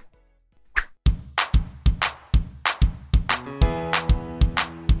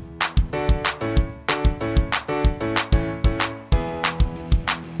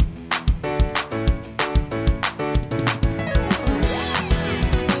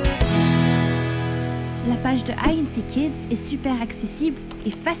 La page de INC Kids est super accessible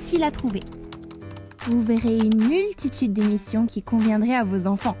et facile à trouver. Vous verrez une multitude d'émissions qui conviendraient à vos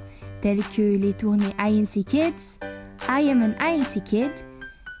enfants, telles que les tournées INC Kids, I Am an INC Kid,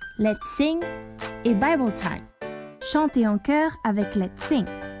 Let's Sing et Bible Time. Chantez en chœur avec Let's Sing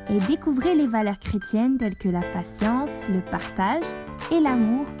et découvrez les valeurs chrétiennes telles que la patience, le partage et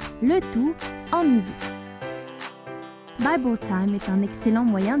l'amour, le tout en musique. Bible Time est un excellent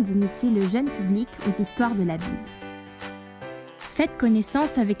moyen d'initier le jeune public aux histoires de la Bible. Faites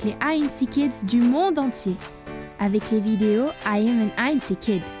connaissance avec les INC Kids du monde entier, avec les vidéos I Am an INC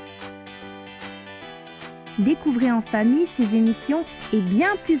Kid. Découvrez en famille ces émissions et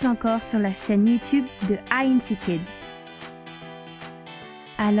bien plus encore sur la chaîne YouTube de INC Kids.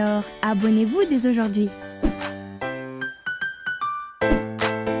 Alors, abonnez-vous dès aujourd'hui.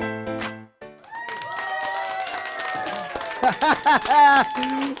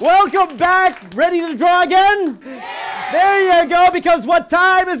 Welcome back. Ready to draw again? Yeah. There you go, because what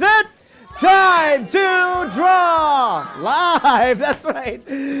time is it? Time to draw! Live, that's right.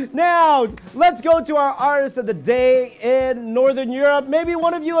 Now, let's go to our artist of the day in Northern Europe. Maybe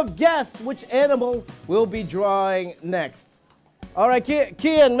one of you have guessed which animal we'll be drawing next. All right,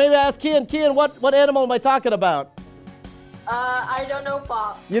 Kian, maybe ask Kian. Kian, what animal am I talking about? I don't know,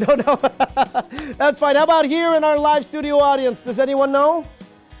 Pop. You don't know? That's fine. How about here in our live studio audience? Does anyone know?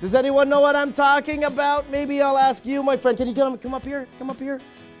 Does anyone know what I'm talking about? Maybe I'll ask you, my friend. Can you come up here? Come up here.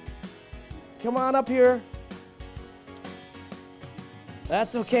 Come on up here.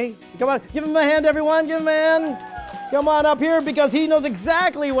 That's okay. Come on. Give him a hand, everyone. Give him a hand. Come on up here because he knows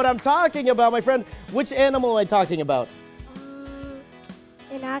exactly what I'm talking about, my friend. Which animal am I talking about?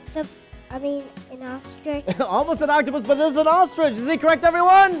 An ostrich. Almost an octopus, but this is an ostrich. Is he correct,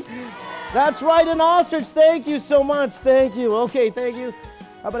 everyone? That's right, an ostrich. Thank you so much. Thank you. Okay, thank you.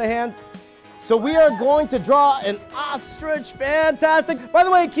 How about a hand? So we are going to draw an ostrich. Fantastic. By the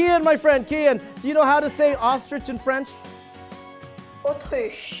way, Kian, my friend, Kian, do you know how to say ostrich in French?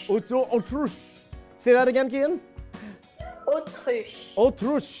 Autruche. Autruche. Say that again, Kian. Autruche.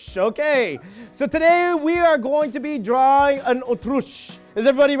 Autruche. Okay. So today we are going to be drawing an autruche. Is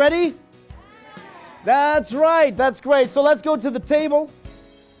everybody ready? That's right. That's great. So let's go to the table.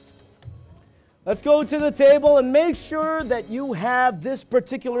 Let's go to the table and make sure that you have this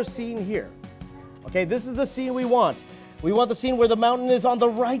particular scene here. Okay, this is the scene we want. We want the scene where the mountain is on the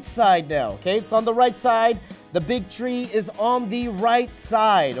right side now. Okay, it's on the right side. The big tree is on the right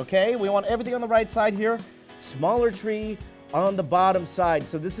side. Okay, we want everything on the right side here. Smaller tree on the bottom side.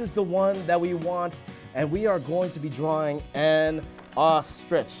 So this is the one that we want, and we are going to be drawing an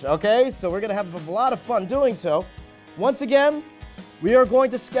ostrich. Okay, so we're going to have a lot of fun doing so. Once again, we are going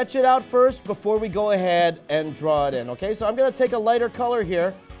to sketch it out first before we go ahead and draw it in. Okay, so I'm going to take a lighter color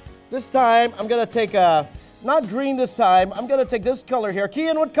here. This time, I'm going to take a, not green this time, I'm going to take this color here.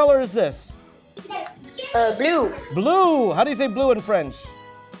 Kian, what color is this? Blue. Blue. How do you say blue in French?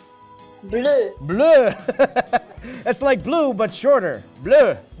 Bleu. Bleu. It's like blue, but shorter.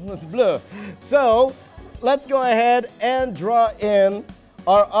 Bleu. It's blue. So, let's go ahead and draw in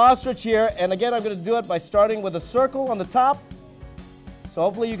our ostrich here. And again, I'm going to do it by starting with a circle on the top. So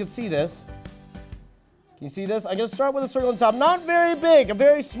hopefully you can see this. Can you see this? I'm going to start with a circle on the top. Not very big, a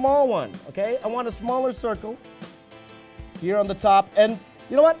very small one. Okay? I want a smaller circle here on the top. And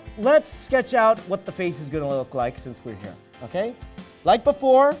you know what? Let's sketch out what the face is going to look like since we're here. Okay? Like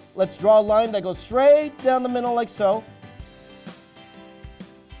before, let's draw a line that goes straight down the middle like so.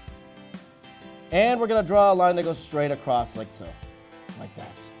 And we're going to draw a line that goes straight across like so. Like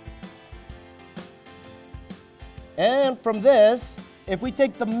that. And from this, if we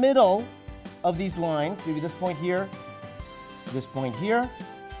take the middle of these lines, maybe this point here,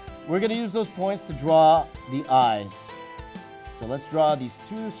 we're going to use those points to draw the eyes. So let's draw these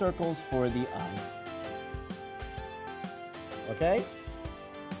two circles for the eyes. Okay?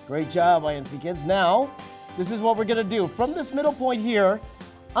 Great job, INC kids. Now, this is what we're going to do. From this middle point here,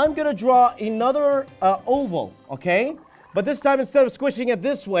 I'm going to draw another oval, okay? But this time, instead of squishing it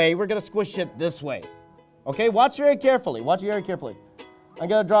this way, we're going to squish it this way. Okay? Watch very carefully. Watch very carefully. I'm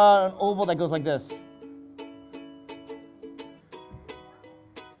going to draw an oval that goes like this.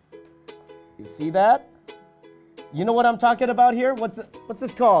 You see that? You know what I'm talking about here? What's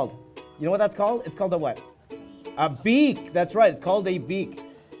this called? You know what that's called? It's called a what? A beak. That's right. It's called a beak.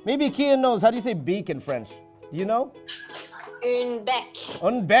 Maybe Kian knows. How do you say beak in French? Do you know? Un bec.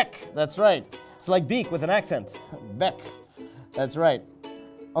 Un bec. That's right. It's like beak with an accent. Bec. That's right.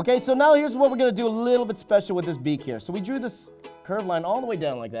 Okay, so now here's what we're going to do a little bit special with this beak here. So we drew this curved line all the way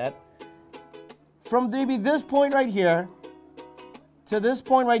down like that. From maybe this point right here to this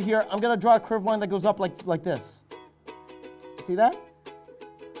point right here, I'm going to draw a curved line that goes up like this. See that?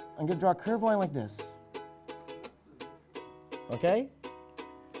 I'm going to draw a curved line like this. Okay?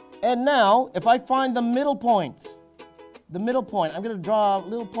 And now, if I find the middle point, I'm going to draw a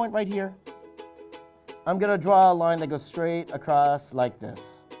little point right here. I'm going to draw a line that goes straight across like this.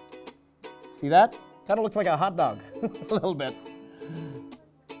 See that? Kind of looks like a hot dog, a little bit.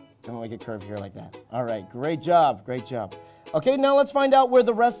 I'm going to make it curved here like that. All right, great job, great job. Okay, now let's find out where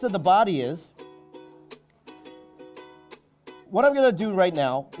the rest of the body is. What I'm going to do right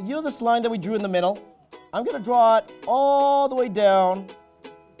now, you know this line that we drew in the middle? I'm going to draw it all the way down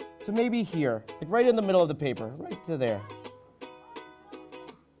to maybe here, like right in the middle of the paper, right to there.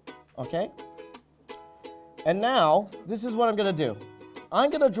 Okay? And now, this is what I'm going to do. I'm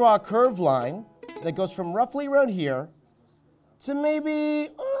going to draw a curved line that goes from roughly around here to maybe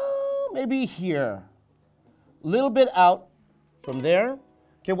here. A little bit out from there.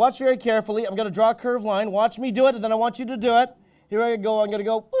 Okay, watch very carefully. I'm going to draw a curved line. Watch me do it, and then I want you to do it. Here I go. I'm going to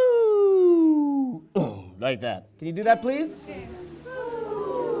go, woo! like that. Can you do that, please?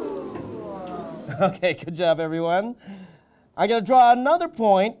 Okay, good job, everyone. I'm going to draw another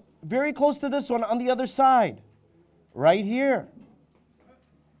point very close to this one on the other side, right here.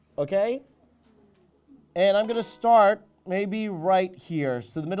 Okay? And I'm going to start maybe right here.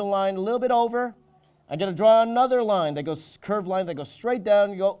 So the middle line a little bit over. I'm going to draw another line that goes, curved line that goes straight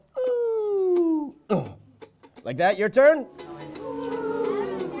down. You go, ooh, like that. Your turn.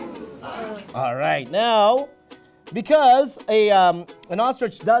 All right, now, because an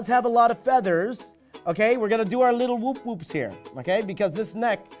ostrich does have a lot of feathers, okay, we're going to do our little whoop whoops here, okay, because this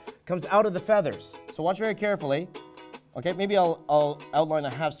neck comes out of the feathers. So watch very carefully. Okay, maybe I'll outline a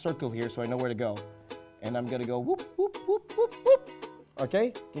half circle here so I know where to go. And I'm going to go whoop, whoop, whoop, whoop, whoop.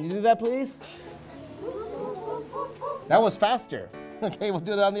 Okay, can you do that, please? That was faster. Okay, we'll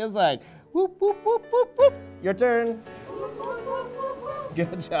do it on the other side. Whoop, whoop, whoop, whoop, whoop. Your turn.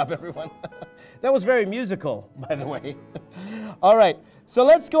 Good job, everyone. That was very musical, by the way. All right, so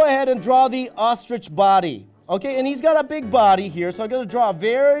let's go ahead and draw the ostrich body. Okay, and he's got a big body here, so I'm going to draw a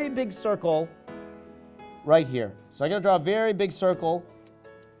very big circle right here. So I'm going to draw a very big circle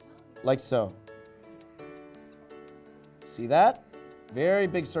like so. See that? Very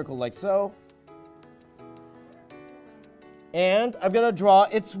big circle like so. And I'm going to draw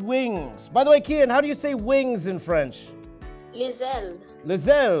its wings. By the way, Kian, how do you say wings in French? Les ailes. Les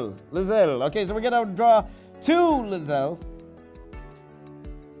ailes. Les ailes. Okay, so we're going to draw two les ailes.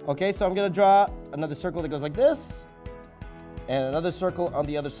 Okay, so I'm going to draw another circle that goes like this. And another circle on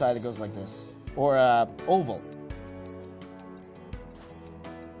the other side that goes like this. Or oval.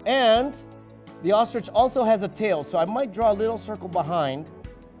 And the ostrich also has a tail, so I might draw a little circle behind,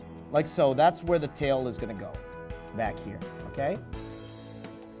 like so. That's where the tail is going to go, back here, okay?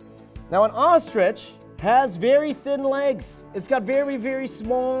 Now an ostrich has very thin legs. It's got very, very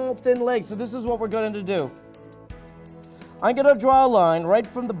small, thin legs, so this is what we're going to do. I'm going to draw a line right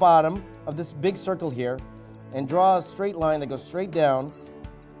from the bottom of this big circle here and draw a straight line that goes straight down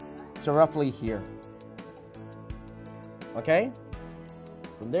to roughly here, okay?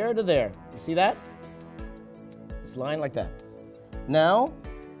 From there to there. You see that? This line like that. Now,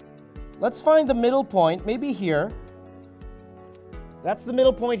 let's find the middle point, maybe here. That's the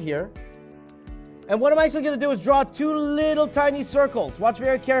middle point here. And what I'm actually going to do is draw two little tiny circles. Watch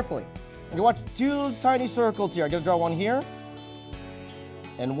very carefully. I'm going to watch two tiny circles here. I'm going to draw one here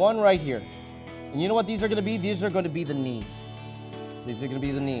and one right here. And you know what these are going to be? These are going to be the knees. These are going to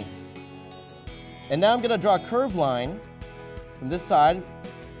be the knees. And now I'm going to draw a curved line from this side,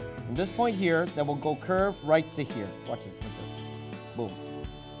 from this point here, that will go curve right to here. Watch this, like this. Boom,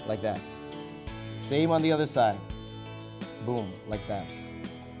 like that. Same on the other side. Boom, like that.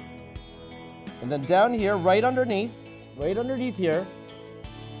 And then down here, right underneath here,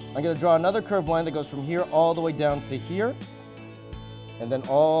 I'm going to draw another curved line that goes from here all the way down to here, and then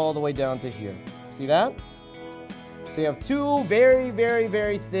all the way down to here. See that? So you have two very, very,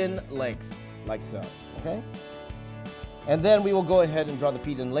 very thin legs, like so, okay? And then we will go ahead and draw the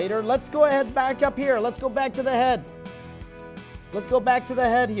feet in later. Let's go ahead back up here. Let's go back to the head. Let's go back to the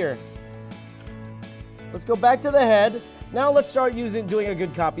head here. Let's go back to the head. Now let's start doing a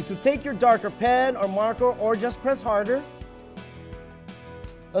good copy. So take your darker pen or marker or just press harder.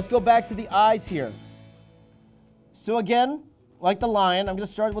 Let's go back to the eyes here. So again, like the lion, I'm going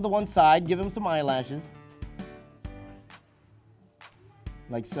to start with the one side, give him some eyelashes.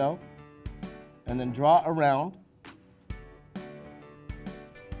 Like so. And then draw around.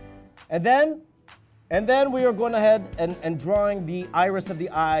 And then we are going ahead and drawing the iris of the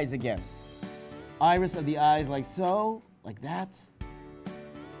eyes again. Iris of the eyes like so, like that.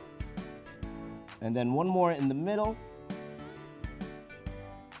 And then one more in the middle.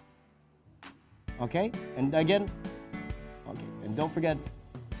 Okay, and again, okay, and don't forget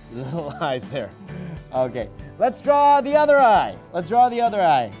the little eyes there. Okay, let's draw the other eye. Let's draw the other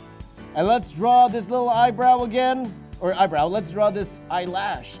eye. And let's draw this little eyebrow again. Or eyebrow, let's draw this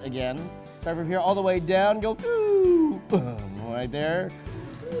eyelash again. Start from here all the way down, go right there.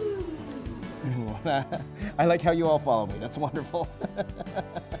 I like how you all follow me, that's wonderful.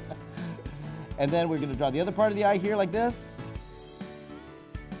 And then we're gonna draw the other part of the eye here like this.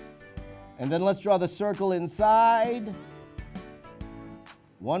 And then let's draw the circle inside.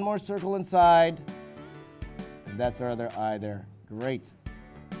 One more circle inside. And that's our other eye there, great.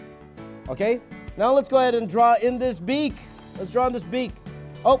 Okay, now let's go ahead and draw in this beak. Let's draw in this beak.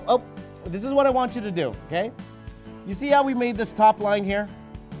 Oh, this is what I want you to do, okay? You see how we made this top line here?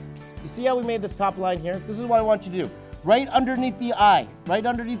 You see how we made this top line here? This is what I want you to do. Right underneath the eye, right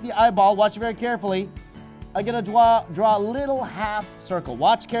underneath the eyeball, watch very carefully. I'm gonna draw a little half circle.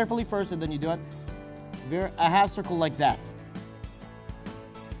 Watch carefully first and then you do it. a half circle like that.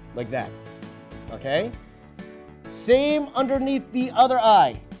 Like that. Okay? Same underneath the other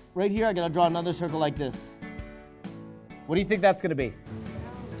eye. Right here, I gotta draw another circle like this. What do you think that's gonna be?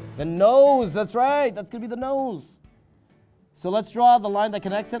 The nose, that's right. That's gonna be the nose. So let's draw the line that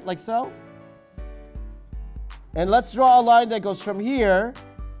connects it like so. And let's draw a line that goes from here.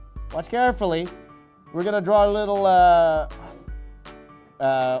 Watch carefully. We're gonna draw a little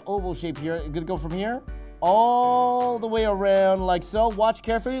oval shape here. It's gonna go from here all the way around like so. Watch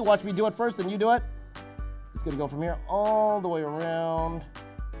carefully. Watch me do it first, then you do it. It's gonna go from here all the way around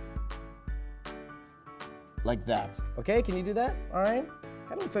like that. Okay, can you do that? All right.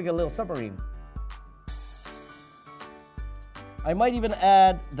 Kind of looks like a little submarine. I might even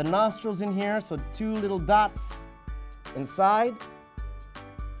add the nostrils in here, so 2 little dots inside.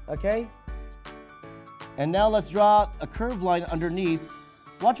 Okay. And now let's draw a curved line underneath.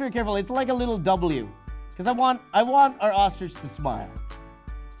 Watch very carefully. It's like a little W, because I want our ostrich to smile.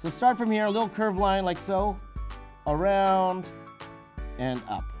 So start from here, a little curved line like so, around and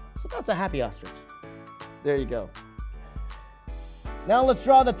up. So that's a happy ostrich. There you go. Now let's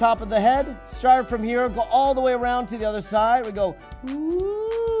draw the top of the head. Start from here, go all the way around to the other side. We go,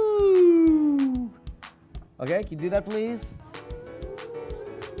 woo. Okay, can you do that, please?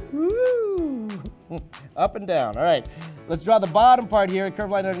 Woo. Up and down. All right. Let's draw the bottom part here, a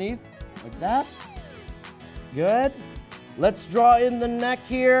curved line underneath, like that. Good. Let's draw in the neck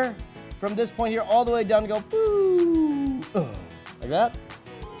here, from this point here all the way down to go, boo. Like that.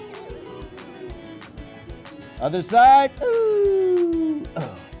 Other side. Ooh.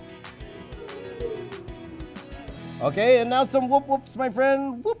 Okay, and now some whoop whoops, my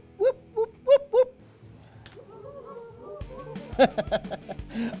friend. Whoop, whoop, whoop, whoop, whoop.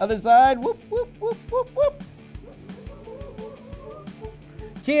 Other side. Whoop, whoop, whoop, whoop, whoop.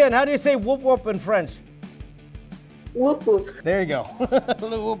 Kian, how do you say whoop whoop in French? Whoop whoop. There you go.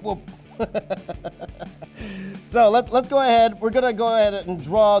 Whoop whoop. So let's go ahead. We're gonna go ahead and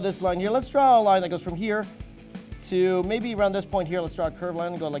draw this line here. Let's draw a line that goes from here to maybe around this point here. Let's draw a curved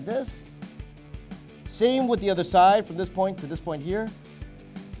line and go like this. Same with the other side, from this point to this point here.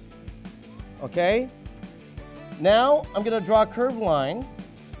 Okay. Now I'm gonna draw a curved line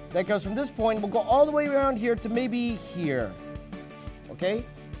that goes from this point. We'll go all the way around here to maybe here. Okay.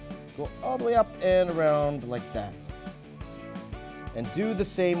 Go all the way up and around like that. And do the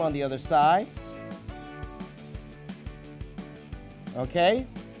same on the other side. Okay.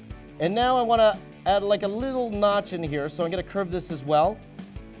 And now I want to add like a little notch in here, so I'm going to curve this as well.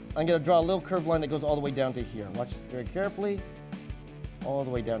 I'm going to draw a little curved line that goes all the way down to here. Watch very carefully. All the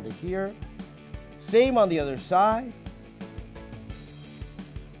way down to here. Same on the other side.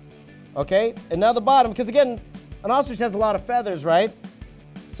 Okay, and now the bottom, because again, an ostrich has a lot of feathers, right?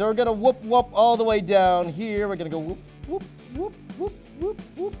 So we're going to whoop, whoop all the way down here. We're going to go whoop, whoop, whoop, whoop, whoop,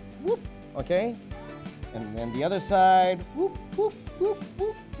 whoop, whoop. Okay, and then the other side, whoop, whoop, whoop,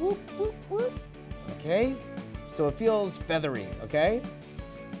 whoop, whoop, whoop, whoop. Okay, so it feels feathery, okay?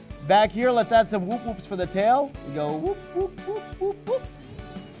 Back here, let's add some whoop whoops for the tail. We go whoop, whoop, whoop, whoop, whoop.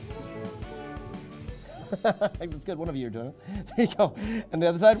 That's good, one of you are doing it. There you go. And the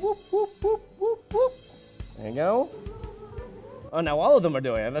other side, whoop, whoop, whoop, whoop, whoop. There you go. Oh, now all of them are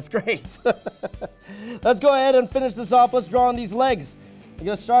doing it. That's great. Let's go ahead and finish this off. Let's draw on these legs. I'm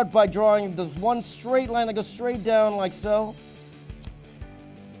going to start by drawing this one straight line that goes straight down like so.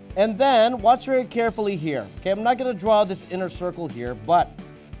 And then, watch very carefully here. Okay, I'm not going to draw this inner circle here, but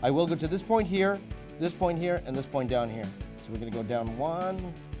I will go to this point here, and this point down here. So we're going to go down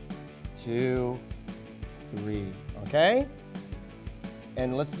 1, 2, 3. Okay?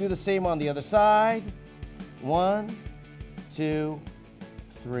 And let's do the same on the other side. 1, 2,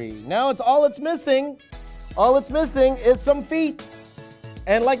 3. Now it's all it's missing. All it's missing is some feet.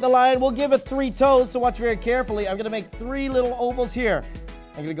 And like the lion, we'll give it 3 toes, so watch very carefully. I'm going to make 3 little ovals here.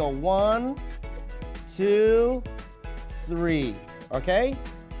 I'm going to go 1, 2, 3. Okay?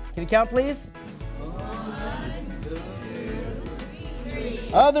 Can you count, please? 1, 2,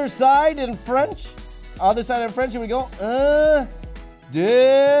 3. Other side in French. Other side in French. Here we go. 1,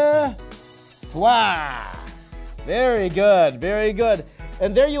 2, 3. Very good. Very good.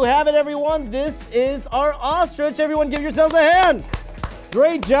 And there you have it, everyone. This is our ostrich. Everyone give yourselves a hand.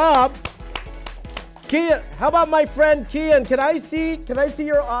 Great job. Kian, how about my friend Kian? Can I see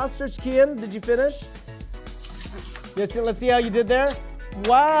your ostrich, Kian? Did you finish? Yes, let's see how you did there.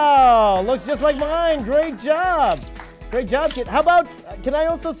 Wow, looks just like mine. Great job. Great job, Kian. How about, can I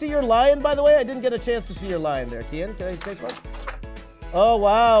also see your lion, by the way? I didn't get a chance to see your lion there, Kian. Can I take one? Oh,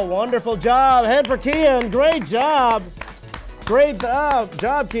 wow, wonderful job. Hand for Kian. Great job. Great job,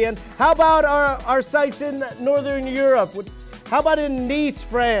 Kian. How about our sites in Northern Europe? How about in Nice,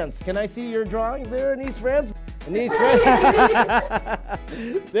 France? Can I see your drawings there in Nice, France? Nice, France.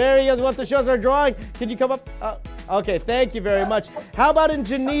 There he is, wants to show us our drawing. Can you come up? Okay, thank you very much. How about in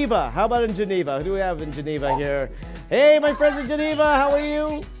Geneva? Who do we have in Geneva here? Hey, my friends in Geneva, how are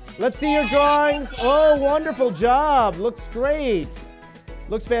you? Let's see your drawings. Oh, wonderful job. Looks great.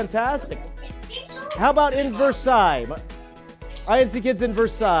 Looks fantastic. How about in Versailles? INC kids in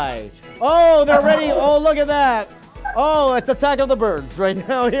Versailles. Oh, they're ready. Oh, look at that. Oh, it's Attack of the Birds right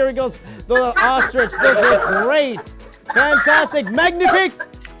now. Here it goes. The ostrich. This is great. Fantastic. Magnifique.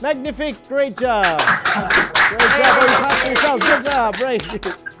 Great job. Good job. Great.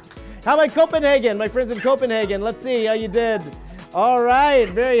 How about Copenhagen? My friends in Copenhagen. Let's see how you did. All right.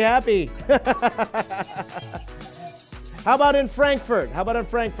 Very happy. How about in Frankfurt?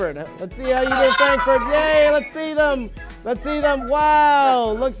 Let's see how you did in Frankfurt. Yay, let's see them.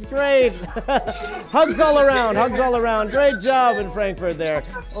 Wow, looks great. Hugs all around. Great job in Frankfurt there.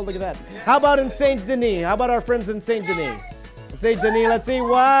 Oh, look at that. How about in Saint Denis? How about our friends in Saint Denis? Let's see.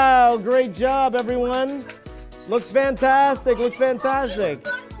 Wow, great job, everyone. Looks fantastic.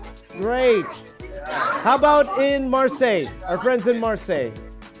 Great. How about in Marseille? Our friends in Marseille.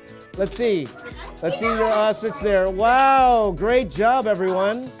 Let's see your ostrich there. Wow, great job,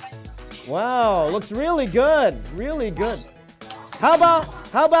 everyone. Wow, looks really good. How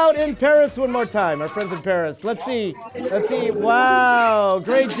about in Paris one more time? Our friends in Paris. Let's see. Wow,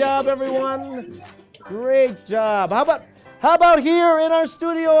 great job, everyone. Great job. How about here in our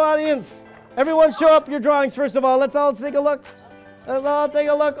studio audience? Everyone show up your drawings first of all. Let's all take a look.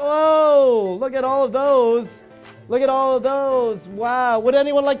 Oh, look at all of those. Wow. Would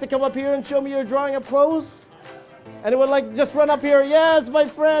anyone like to come up here and show me your drawing up close? Anyone like to just run up here? Yes, my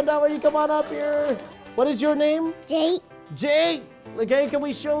friend. How about you come on up here? What is your name? Jay. Okay, can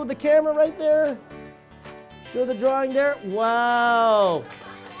we show the camera right there? Show the drawing there. Wow.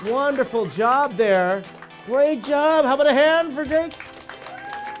 Wonderful job there. Great job. How about a hand for Jake?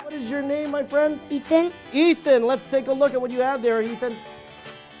 What is your name, my friend? Ethan. Let's take a look at what you have there, Ethan.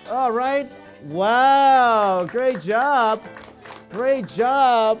 All right. Wow, great job.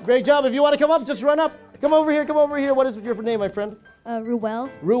 If you want to come up, just run up. Come over here. What is your name, my friend?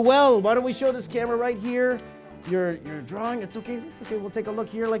 Ruel. Why don't we show this camera right here? Your drawing. It's okay. We'll take a look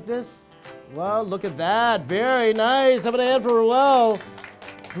here like this. Wow, look at that. Very nice. How about a hand for Ruel?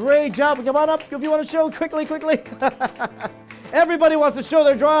 Great job. Come on up if you want to show quickly. Everybody wants to show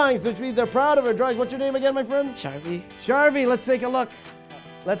their drawings, which means they're proud of their drawings. What's your name again, my friend? Sharvy, let's take a look.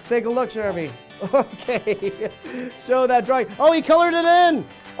 Sharvy. Okay. Show that drawing. Oh, he colored it in.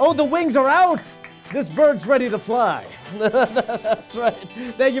 Oh, the wings are out. This bird's ready to fly. That's right.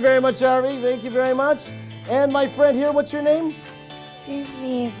 Thank you very much, Sharvy. Thank you very much. And my friend here, what's your name?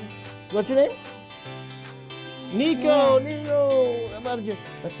 What's your name? Nico. How about you?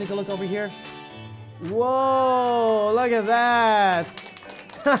 Let's take a look over here. Whoa, look at that.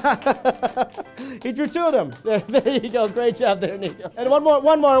 He drew two of them. There you go. Great job there, Nico. And one more.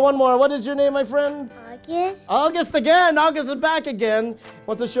 What is your name, my friend? August again. August is back again.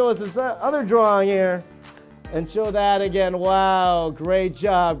 Wants to show us this other drawing here. And show that again. Wow, great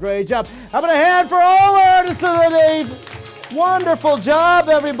job. How about a hand for all our artists of the day? Wonderful job,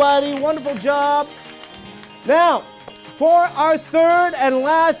 everybody. Wonderful job. Now, for our third and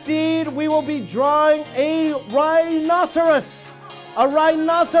last seed, we will be drawing a rhinoceros.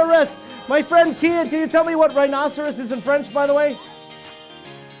 My friend Kian, can you tell me what rhinoceros is in French, by the way?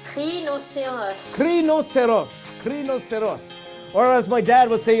 Rhinoceros. Or as my dad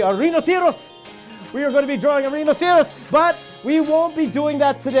would say, a rhinoceros. We are going to be drawing a rhinoceros, but we won't be doing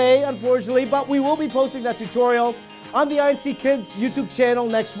that today, unfortunately, but we will be posting that tutorial on the INC Kids YouTube channel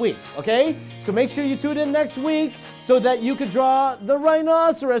next week, okay? So make sure you tune in next week so that you can draw the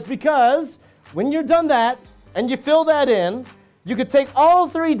rhinoceros, because when you're done that and you fill that in, you could take all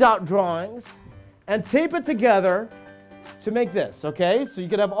three dot drawings and tape it together to make this, okay? So you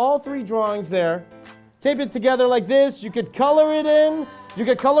could have all three drawings there, tape it together like this. You could color it in,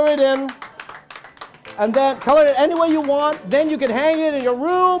 and then color it any way you want. Then you can hang it in your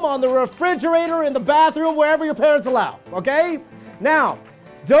room, on the refrigerator, in the bathroom, wherever your parents allow, okay? Now,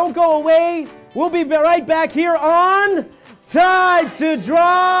 don't go away. We'll be right back here on Time to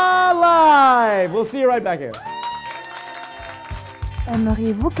Draw Live. We'll see you right back here.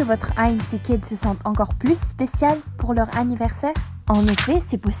 Aimeriez-vous que votre INC Kids se sente encore plus spécial pour leur anniversaire? En effet,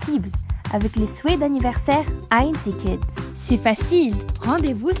 c'est possible avec les souhaits d'anniversaire INC Kids. C'est facile.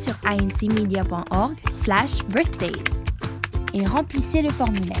 Rendez-vous sur incmedia.org/birthdays et remplissez le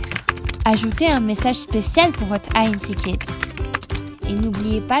formulaire. Ajoutez un message spécial pour votre INC Kids. Et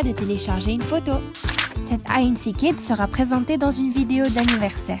n'oubliez pas de télécharger une photo. Cette INC Kids sera présentée dans une vidéo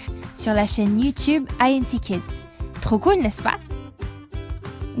d'anniversaire sur la chaîne YouTube INC Kids. Trop cool, n'est-ce pas?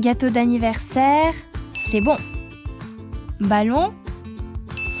 Gâteau d'anniversaire, c'est bon. Ballon,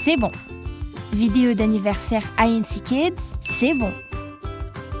 c'est bon. Vidéo d'anniversaire INC Kids, c'est bon.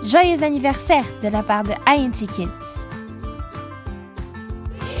 Joyeux anniversaire de la part de INC Kids.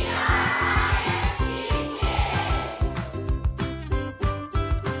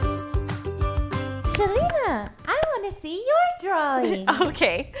 Shalina, I want to see your drawing.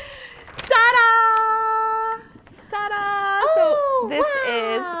 Okay. Ta-da! Ta-da! So this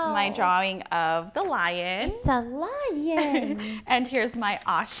is my drawing of the lion. It's a lion. And here's my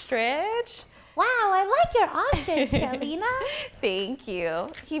ostrich. Wow, I like your ostrich, Shalina. Thank you.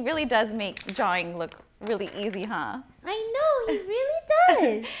 He really does make drawing look really easy, huh? I know, he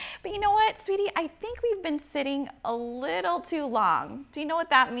really does. But you know what, sweetie? I think we've been sitting a little too long. Do you know what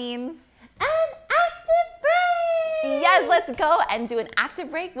that means? An active break! Yes, let's go and do an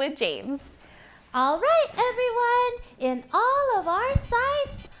active break with James. All right, everyone. In all of our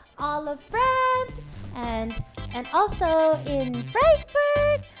sites, all of France, and also in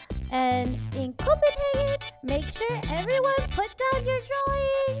Frankfurt, and in Copenhagen, make sure everyone put down your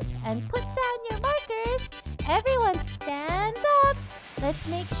drawings and put down your markers. Everyone stands up. Let's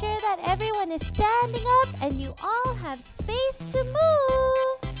make sure that everyone is standing up and you all have space to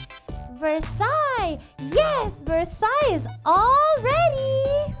move. Versailles. Yes, Versailles is all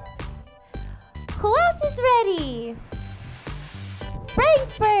ready. Who else is ready?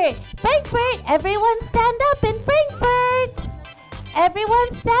 Frankfurt. Frankfurt. Everyone stand up in Frankfurt.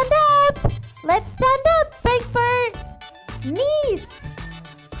 Everyone stand up. Let's stand up, Frankfurt. Nice.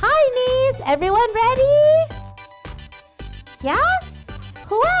 Hi, Nice. Everyone ready? Yeah?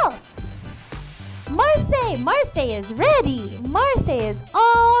 Who else? Marseille. Marseille is ready. Marseille is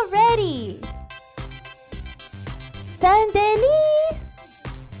all ready. Saint-Denis.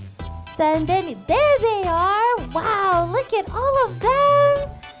 Saint-Denis. There they are. Wow, look at all of them.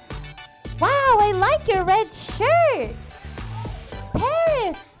 Wow, I like your red shirt.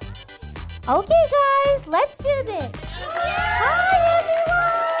 Paris. Okay, guys, let's do this. Hi,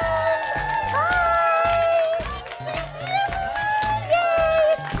 everyone. Hi.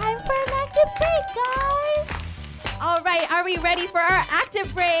 Yay, it's time for an active break, guys. All right, are we ready for our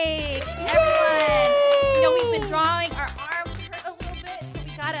active break? Everyone, you know, we've been drawing, our arms hurt a little bit, so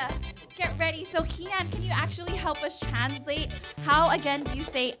we gotta get ready. So Kian, can you actually help us translate? How, again, do you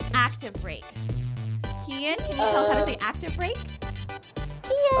say active break? Kian, can you tell us how to say active break?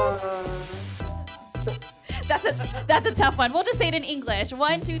 That's a tough one. We'll just say it in English.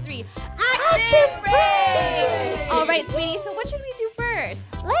 1, 2, 3. Active break! All right, sweetie, so what should we do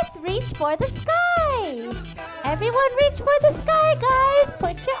first? Let's reach for the sky. Everyone reach for the sky, guys.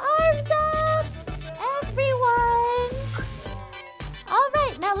 Put your arms up. Everyone. All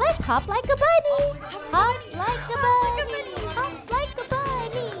right, now let's hop like a bunny. Hop like a bunny. Hop like a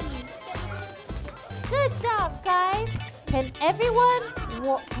bunny. Good job, guys. Can everyone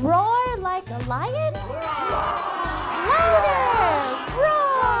roar like a lion? Louder!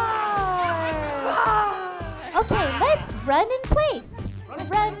 Roar! Okay, let's run in place. Run,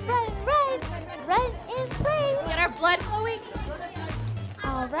 run, run. Run in place. Get our blood flowing.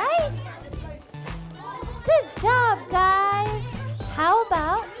 All right. Good job, guys. How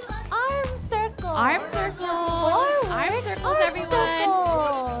about arm circles? Arm circles. Forward, arm circles, everyone.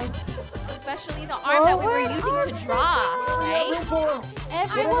 Circles. Especially the arm that we were using to draw, right? Everyone,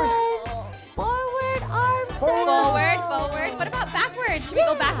 forward arm circles. Forward, forward. What about backwards? Should we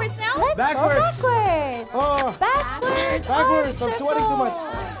go backwards now? Let's go backwards. Oh, backwards. I'm sweating too much.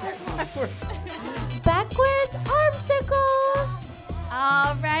 Backwards. Backwards arm circles.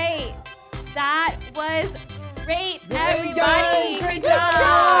 All right. That was great, everybody. Great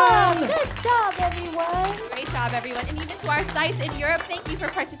job. Good job, everyone. Great job, everyone. And even to our sites in Europe, thank you for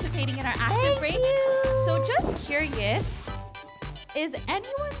participating in our active break. So just curious, is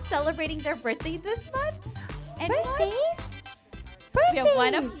anyone celebrating their birthday this month? Anyone? Birthdays? We have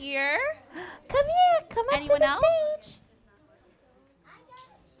one up here. Come here. Come up Anyone to the else? stage.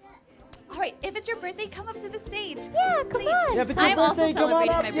 All right, if it's your birthday, come up to the stage. Yeah, come on. Yeah, if it's your I'm also birthday, come on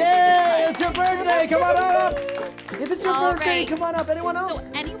celebrating up. my birthday Yeah, this it's your birthday. Come on up. If it's your All birthday, right. come on up. Anyone else?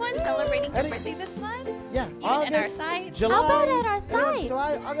 So anyone celebrating their birthday this month? Yeah. Even at our site? July. How about at our site?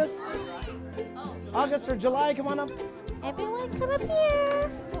 July, August or July, come on up. Everyone come up here.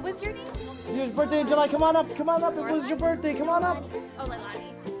 What was your name? Your birthday in July, come on up. Come on up. It was your birthday. Come on up. Oh,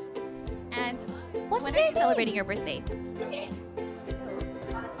 Leilani. And What's when your are you name? celebrating your birthday?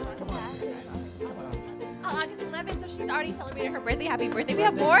 Oh, August 11th, so she She's already celebrated her birthday. Happy birthday. We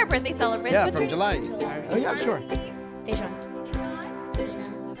have more birthday celebrants. Yeah, What's from your July. Oh, yeah, sure. Dejan.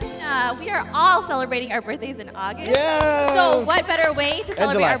 We are all celebrating our birthdays in August. Yes! So what better way to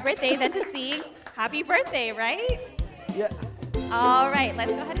celebrate July. our birthday than to sing happy birthday, right? Yeah. All right,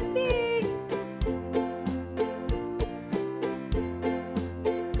 let's go ahead and sing.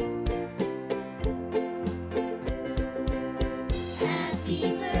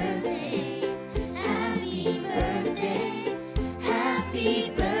 Happy birthday, happy birthday, happy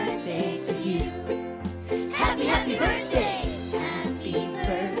birthday to you. Happy, happy birthday, happy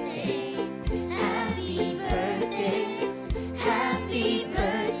birthday, happy birthday, happy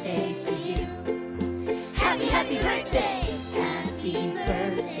birthday to you. Happy, happy birthday, happy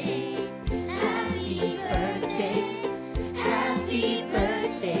birthday, happy birthday, happy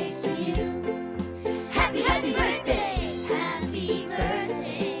birthday to you. Happy, happy birthday, happy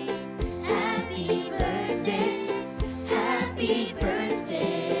birthday, happy birthday, happy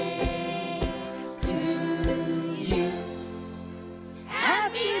birthday to you.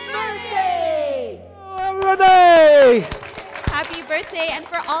 Happy birthday! Birthday! Happy birthday, and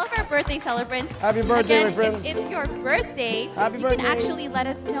for all of our birthday celebrants, Happy birthday, again, my friends. if it's your birthday, Happy you birthday. can actually let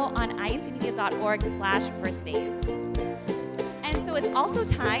us know on incmedia.org/birthdays. And so it's also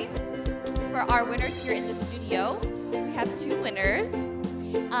time for our winners here in the studio. We have 2 winners.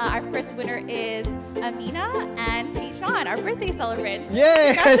 Our first winner is Amina and Tayshawn, our birthday celebrants.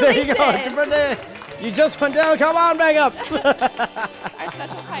 Yay! There you go. It's your Congratulations. birthday. You just went down. Come on, bang up. Our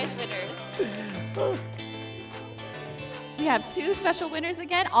special prize winners. We have 2 special winners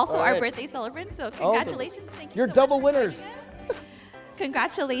again, also All our right. birthday celebrants. So congratulations. Thank you You're so double much for winners. joining us.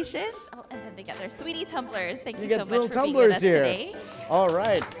 Congratulations. Oh, and then they get their sweetie tumblers. Thank you, You get so much little for being with tumblers us here. today. All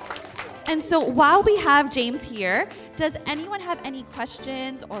right. And so while we have James here, does anyone have any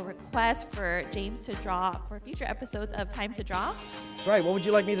questions or requests for James to draw for future episodes of Time to Draw? That's right. What would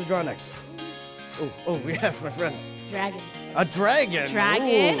you like me to draw next? Oh, yes, my friend. Dragon. A dragon.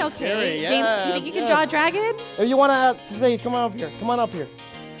 Dragon, Ooh, okay. scary. James, you think you can draw a dragon? If you want to say, come on up here. Come on up here.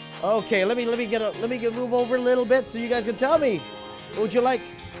 Okay, let me move over a little bit so you guys can tell me. What would you like?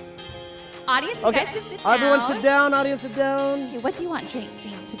 Audience, you guys can sit down. Everyone sit down. Audience, sit down. Okay, what do you want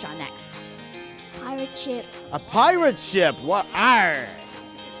James to draw next? Pirate ship. A pirate ship. What? Arr.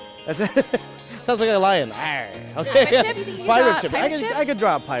 Sounds like a lion. Arr. Okay. Pirate ship? You think you can pirate draw a ship. pirate ship? I could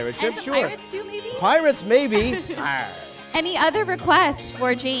draw a pirate ship. And some Sure. pirates too, maybe? Pirates, maybe. Arr. Any other requests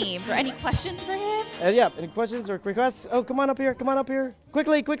for James or any questions for him? Yeah. Any questions or requests? Oh, come on up here. Come on up here.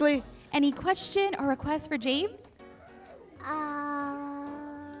 Quickly, quickly. Any question or request for James?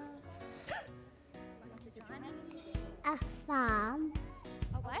 A farm.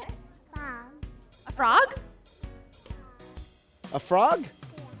 A what? Farm. A frog? A frog?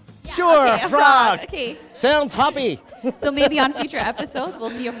 Yeah, Sure, okay, a frog. Okay. Sounds hoppy. So maybe on future episodes we'll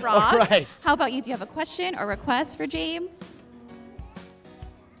see a frog. All right. How about you? Do you have a question or request for James?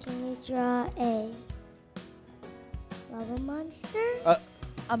 Can you draw a lava monster?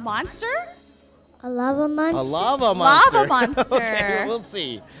 A monster? A lava monster? A lava monster. Lava monster. Okay, we'll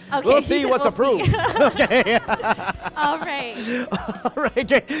see. Okay, We'll he see said what's we'll approved. see. Okay. All right. All right.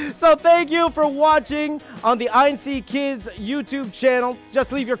 Okay. So thank you for watching on the INC Kids YouTube channel.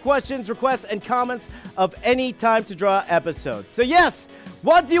 Just leave your questions, requests, and comments of any Time to Draw episode. So yes,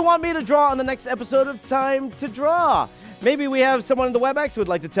 what do you want me to draw on the next episode of Time to Draw? Maybe we have someone in the WebEx who would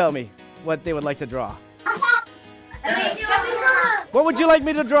like to tell me what they would like to draw. What would you like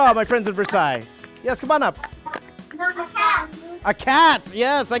me to draw, my friends in Versailles? Yes, come on up. A cat.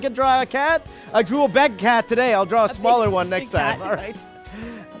 Yes, I can draw a cat. I drew a big cat today. I'll draw a smaller one next time. All right.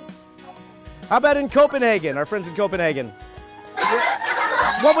 How about in Copenhagen? Our friends in Copenhagen.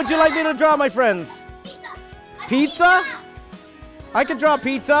 What would you like me to draw, my friends? Pizza? I could draw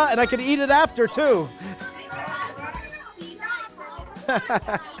pizza, and I could eat it after, too.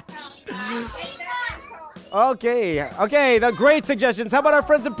 Okay, they're great suggestions. How about our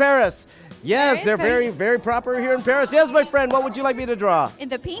friends in Paris? Yes, they're very, very proper here in Paris. Yes, my friend, what would you like me to draw? In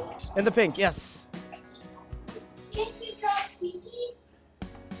the pink? In the pink, yes.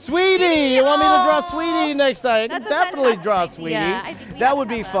 Sweetie! You want me to draw Sweetie next time? I can definitely draw Sweetie. I think that would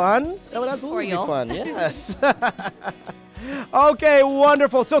be fun. That would absolutely be fun, yes. Okay,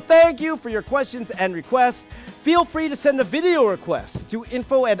 wonderful. So thank you for your questions and requests. Feel free to send a video request to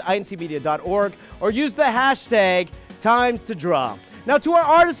info@incmedia.org or use the hashtag #TimeToDraw. Now, to our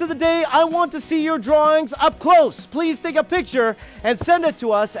artist of the day, I want to see your drawings up close. Please take a picture and send it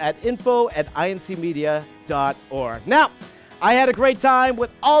to us at info@incmedia.org. Now, I had a great time with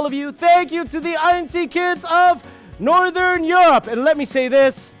all of you. Thank you to the INC kids of Northern Europe. And let me say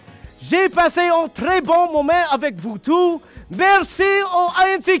this, J'ai passé un très bon moment avec vous tous. Merci aux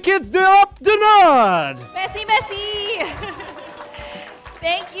INC Kids d'Europe du Nord. Merci, merci.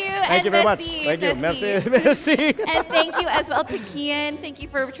 Thank you. Thank you very much. Thank you. Merci. Merci. And thank you as well to Kian. Thank you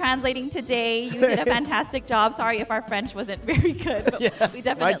for translating today. You did a fantastic job. Sorry if our French wasn't very good, but yes, we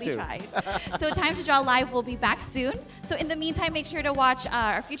definitely tried. So Time to Draw Live will be back soon. So in the meantime, make sure to watch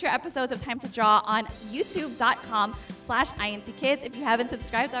our future episodes of Time to Draw on youtube.com/INCKids. If you haven't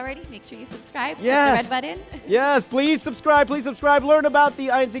subscribed already, make sure you subscribe. Hit the red button. Yes, please subscribe. Please subscribe. Learn about the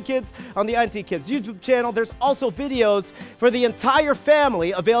INC Kids on the INC Kids YouTube channel. There's also videos for the entire family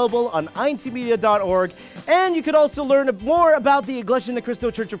available on incmedia.org. And you could also learn more about the Iglesia de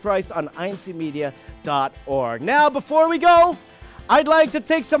Cristo Church of Christ on incmedia.org. Now, before we go, I'd like to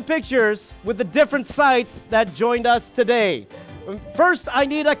take some pictures with the different sites that joined us today. First, I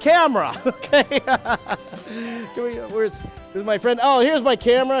need a camera. Okay. Where's my friend? Oh, here's my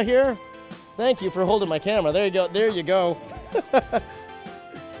camera here. Thank you for holding my camera. There you go. There you go.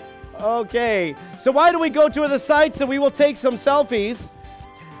 Okay. So why don't we go to the sites and we will take some selfies.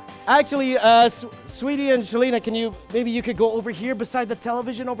 Actually, Sweetie and Shalina, maybe you could go over here beside the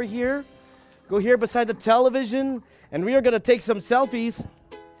television over here? Go here beside the television, and we are going to take some selfies.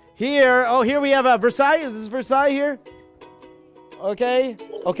 Here, oh, here we have Versailles. Is this Versailles here? Okay.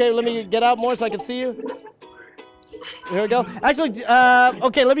 Okay, let me get out more so I can see you. Here we go. Actually,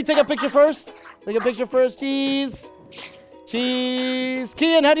 okay, let me take a picture first. Take a picture first. Cheese. Cheese.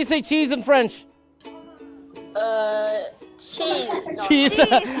 Kian, how do you say cheese in French? Cheese. No. Cheese.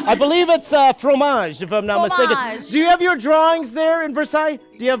 I believe it's fromage, if I'm not mistaken. Do you have your drawings there in Versailles?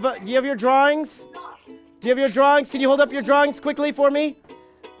 Do you have your drawings? Do you have your drawings? Can you hold up your drawings quickly for me?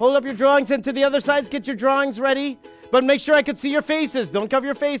 Hold up your drawings, and to the other sides, get your drawings ready. But make sure I can see your faces. Don't cover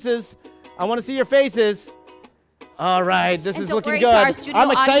your faces. I want to see your faces. All right, this is looking good. I'm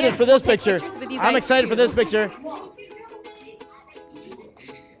excited for this picture. I'm excited for this picture.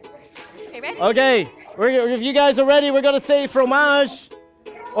 Okay, ready? Okay. If you guys are ready, we're going to say fromage.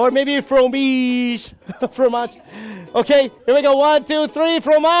 Or maybe fromage. Fromage. Okay, here we go. 1, 2, 3.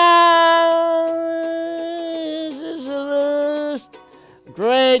 Fromage.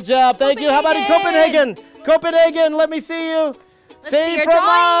 Great job. Thank you. How about in Copenhagen? Copenhagen, let me see you. Say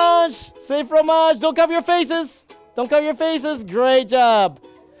fromage. Say fromage. Don't cover your faces. Don't cover your faces. Great job.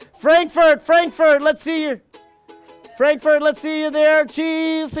 Frankfurt. Frankfurt. Let's see you. Frankfurt. Let's see you there.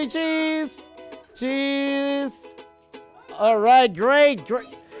 Cheese. Say cheese. Cheese. All right, great, great.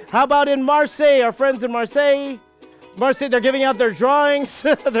 How about in Marseille? Our friends in Marseille. Marseille, they're giving out their drawings.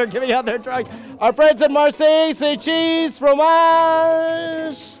 They're giving out their drawings. Our friends in Marseille say cheese,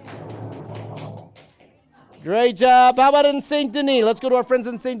 fromage. Great job. How about in Saint Denis? Let's go to our friends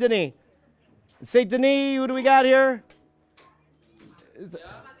in Saint Denis. Saint Denis, who do we got here?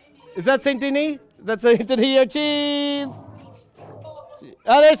 Is that Saint Denis? That's Saint Denis here. Cheese.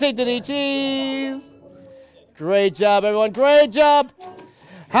 Oh, there's Saint Denis. Cheese. Great job, everyone. Great job.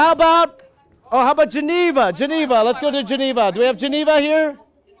 How about Geneva? Geneva. Let's go to Geneva. Do we have Geneva here?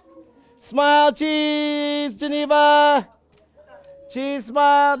 Smile, cheese, Geneva. Cheese,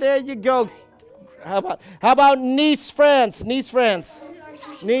 smile. There you go. How about Nice, France? Nice, France.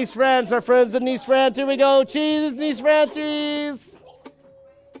 Nice, France. Our friends in Nice, France. Here we go. Cheese, Nice, France. Cheese.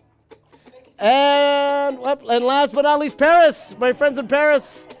 And last but not least, Paris. My friends in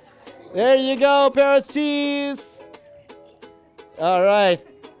Paris. There you go, Paris cheese. All right.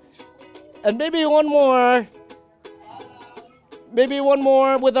 And maybe one more. Maybe one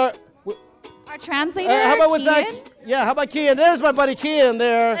more with our translator, how about with Kian? that? Yeah, how about Kian? There's my buddy Kian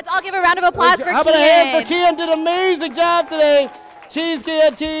there. Let's all give a round of applause for Kian. How about a hand for Kian? Did an amazing job today. Cheese,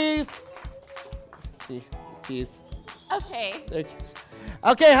 Kian, cheese. Cheese. Okay.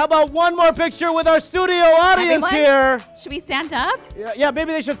 Okay, how about one more picture with our studio audience here? Should we stand up? Yeah,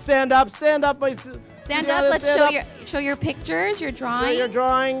 maybe they should stand up. Stand up, my Stand up. Let's show your pictures, your drawings. Show your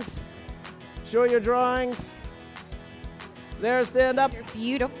drawings. Show your drawings. There, stand up. Your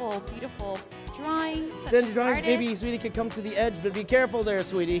beautiful, beautiful drawings. Stand your drawings. Maybe Sweetie could come to the edge, but be careful there,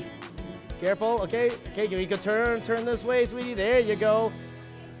 Sweetie. Careful. Okay. Okay. You could turn this way, Sweetie. There you go.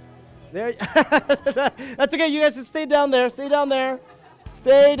 There. That's okay. You guys just stay down there. Stay down there.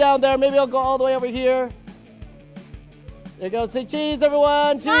 Stay down there. Maybe I'll go all the way over here. There you go. Say cheese,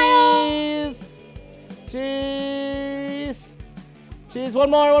 everyone. Smile. Cheese. Cheese. Cheese. One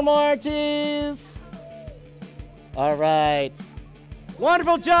more. Cheese. All right.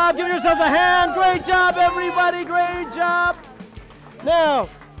 Wonderful job. Give yourselves a hand. Great job, everybody. Great job. Now,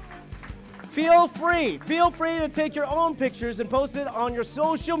 feel free to take your own pictures and post it on your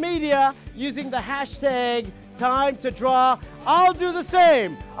social media using the hashtag time to draw. I'll do the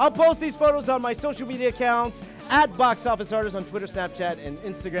same. I'll post these photos on my social media accounts at Box Office Artists on Twitter, Snapchat, and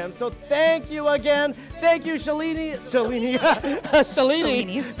Instagram. So thank you again. Thank you, Shalini.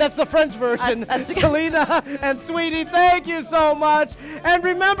 That's the French version. Selena and Sweetie, thank you so much. And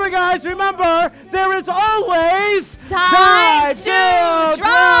remember, guys, there is always time to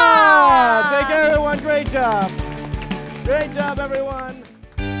draw. Take care, everyone. Great job. Great job, everyone.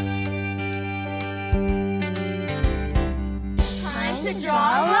 Time to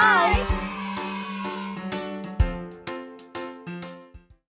draw.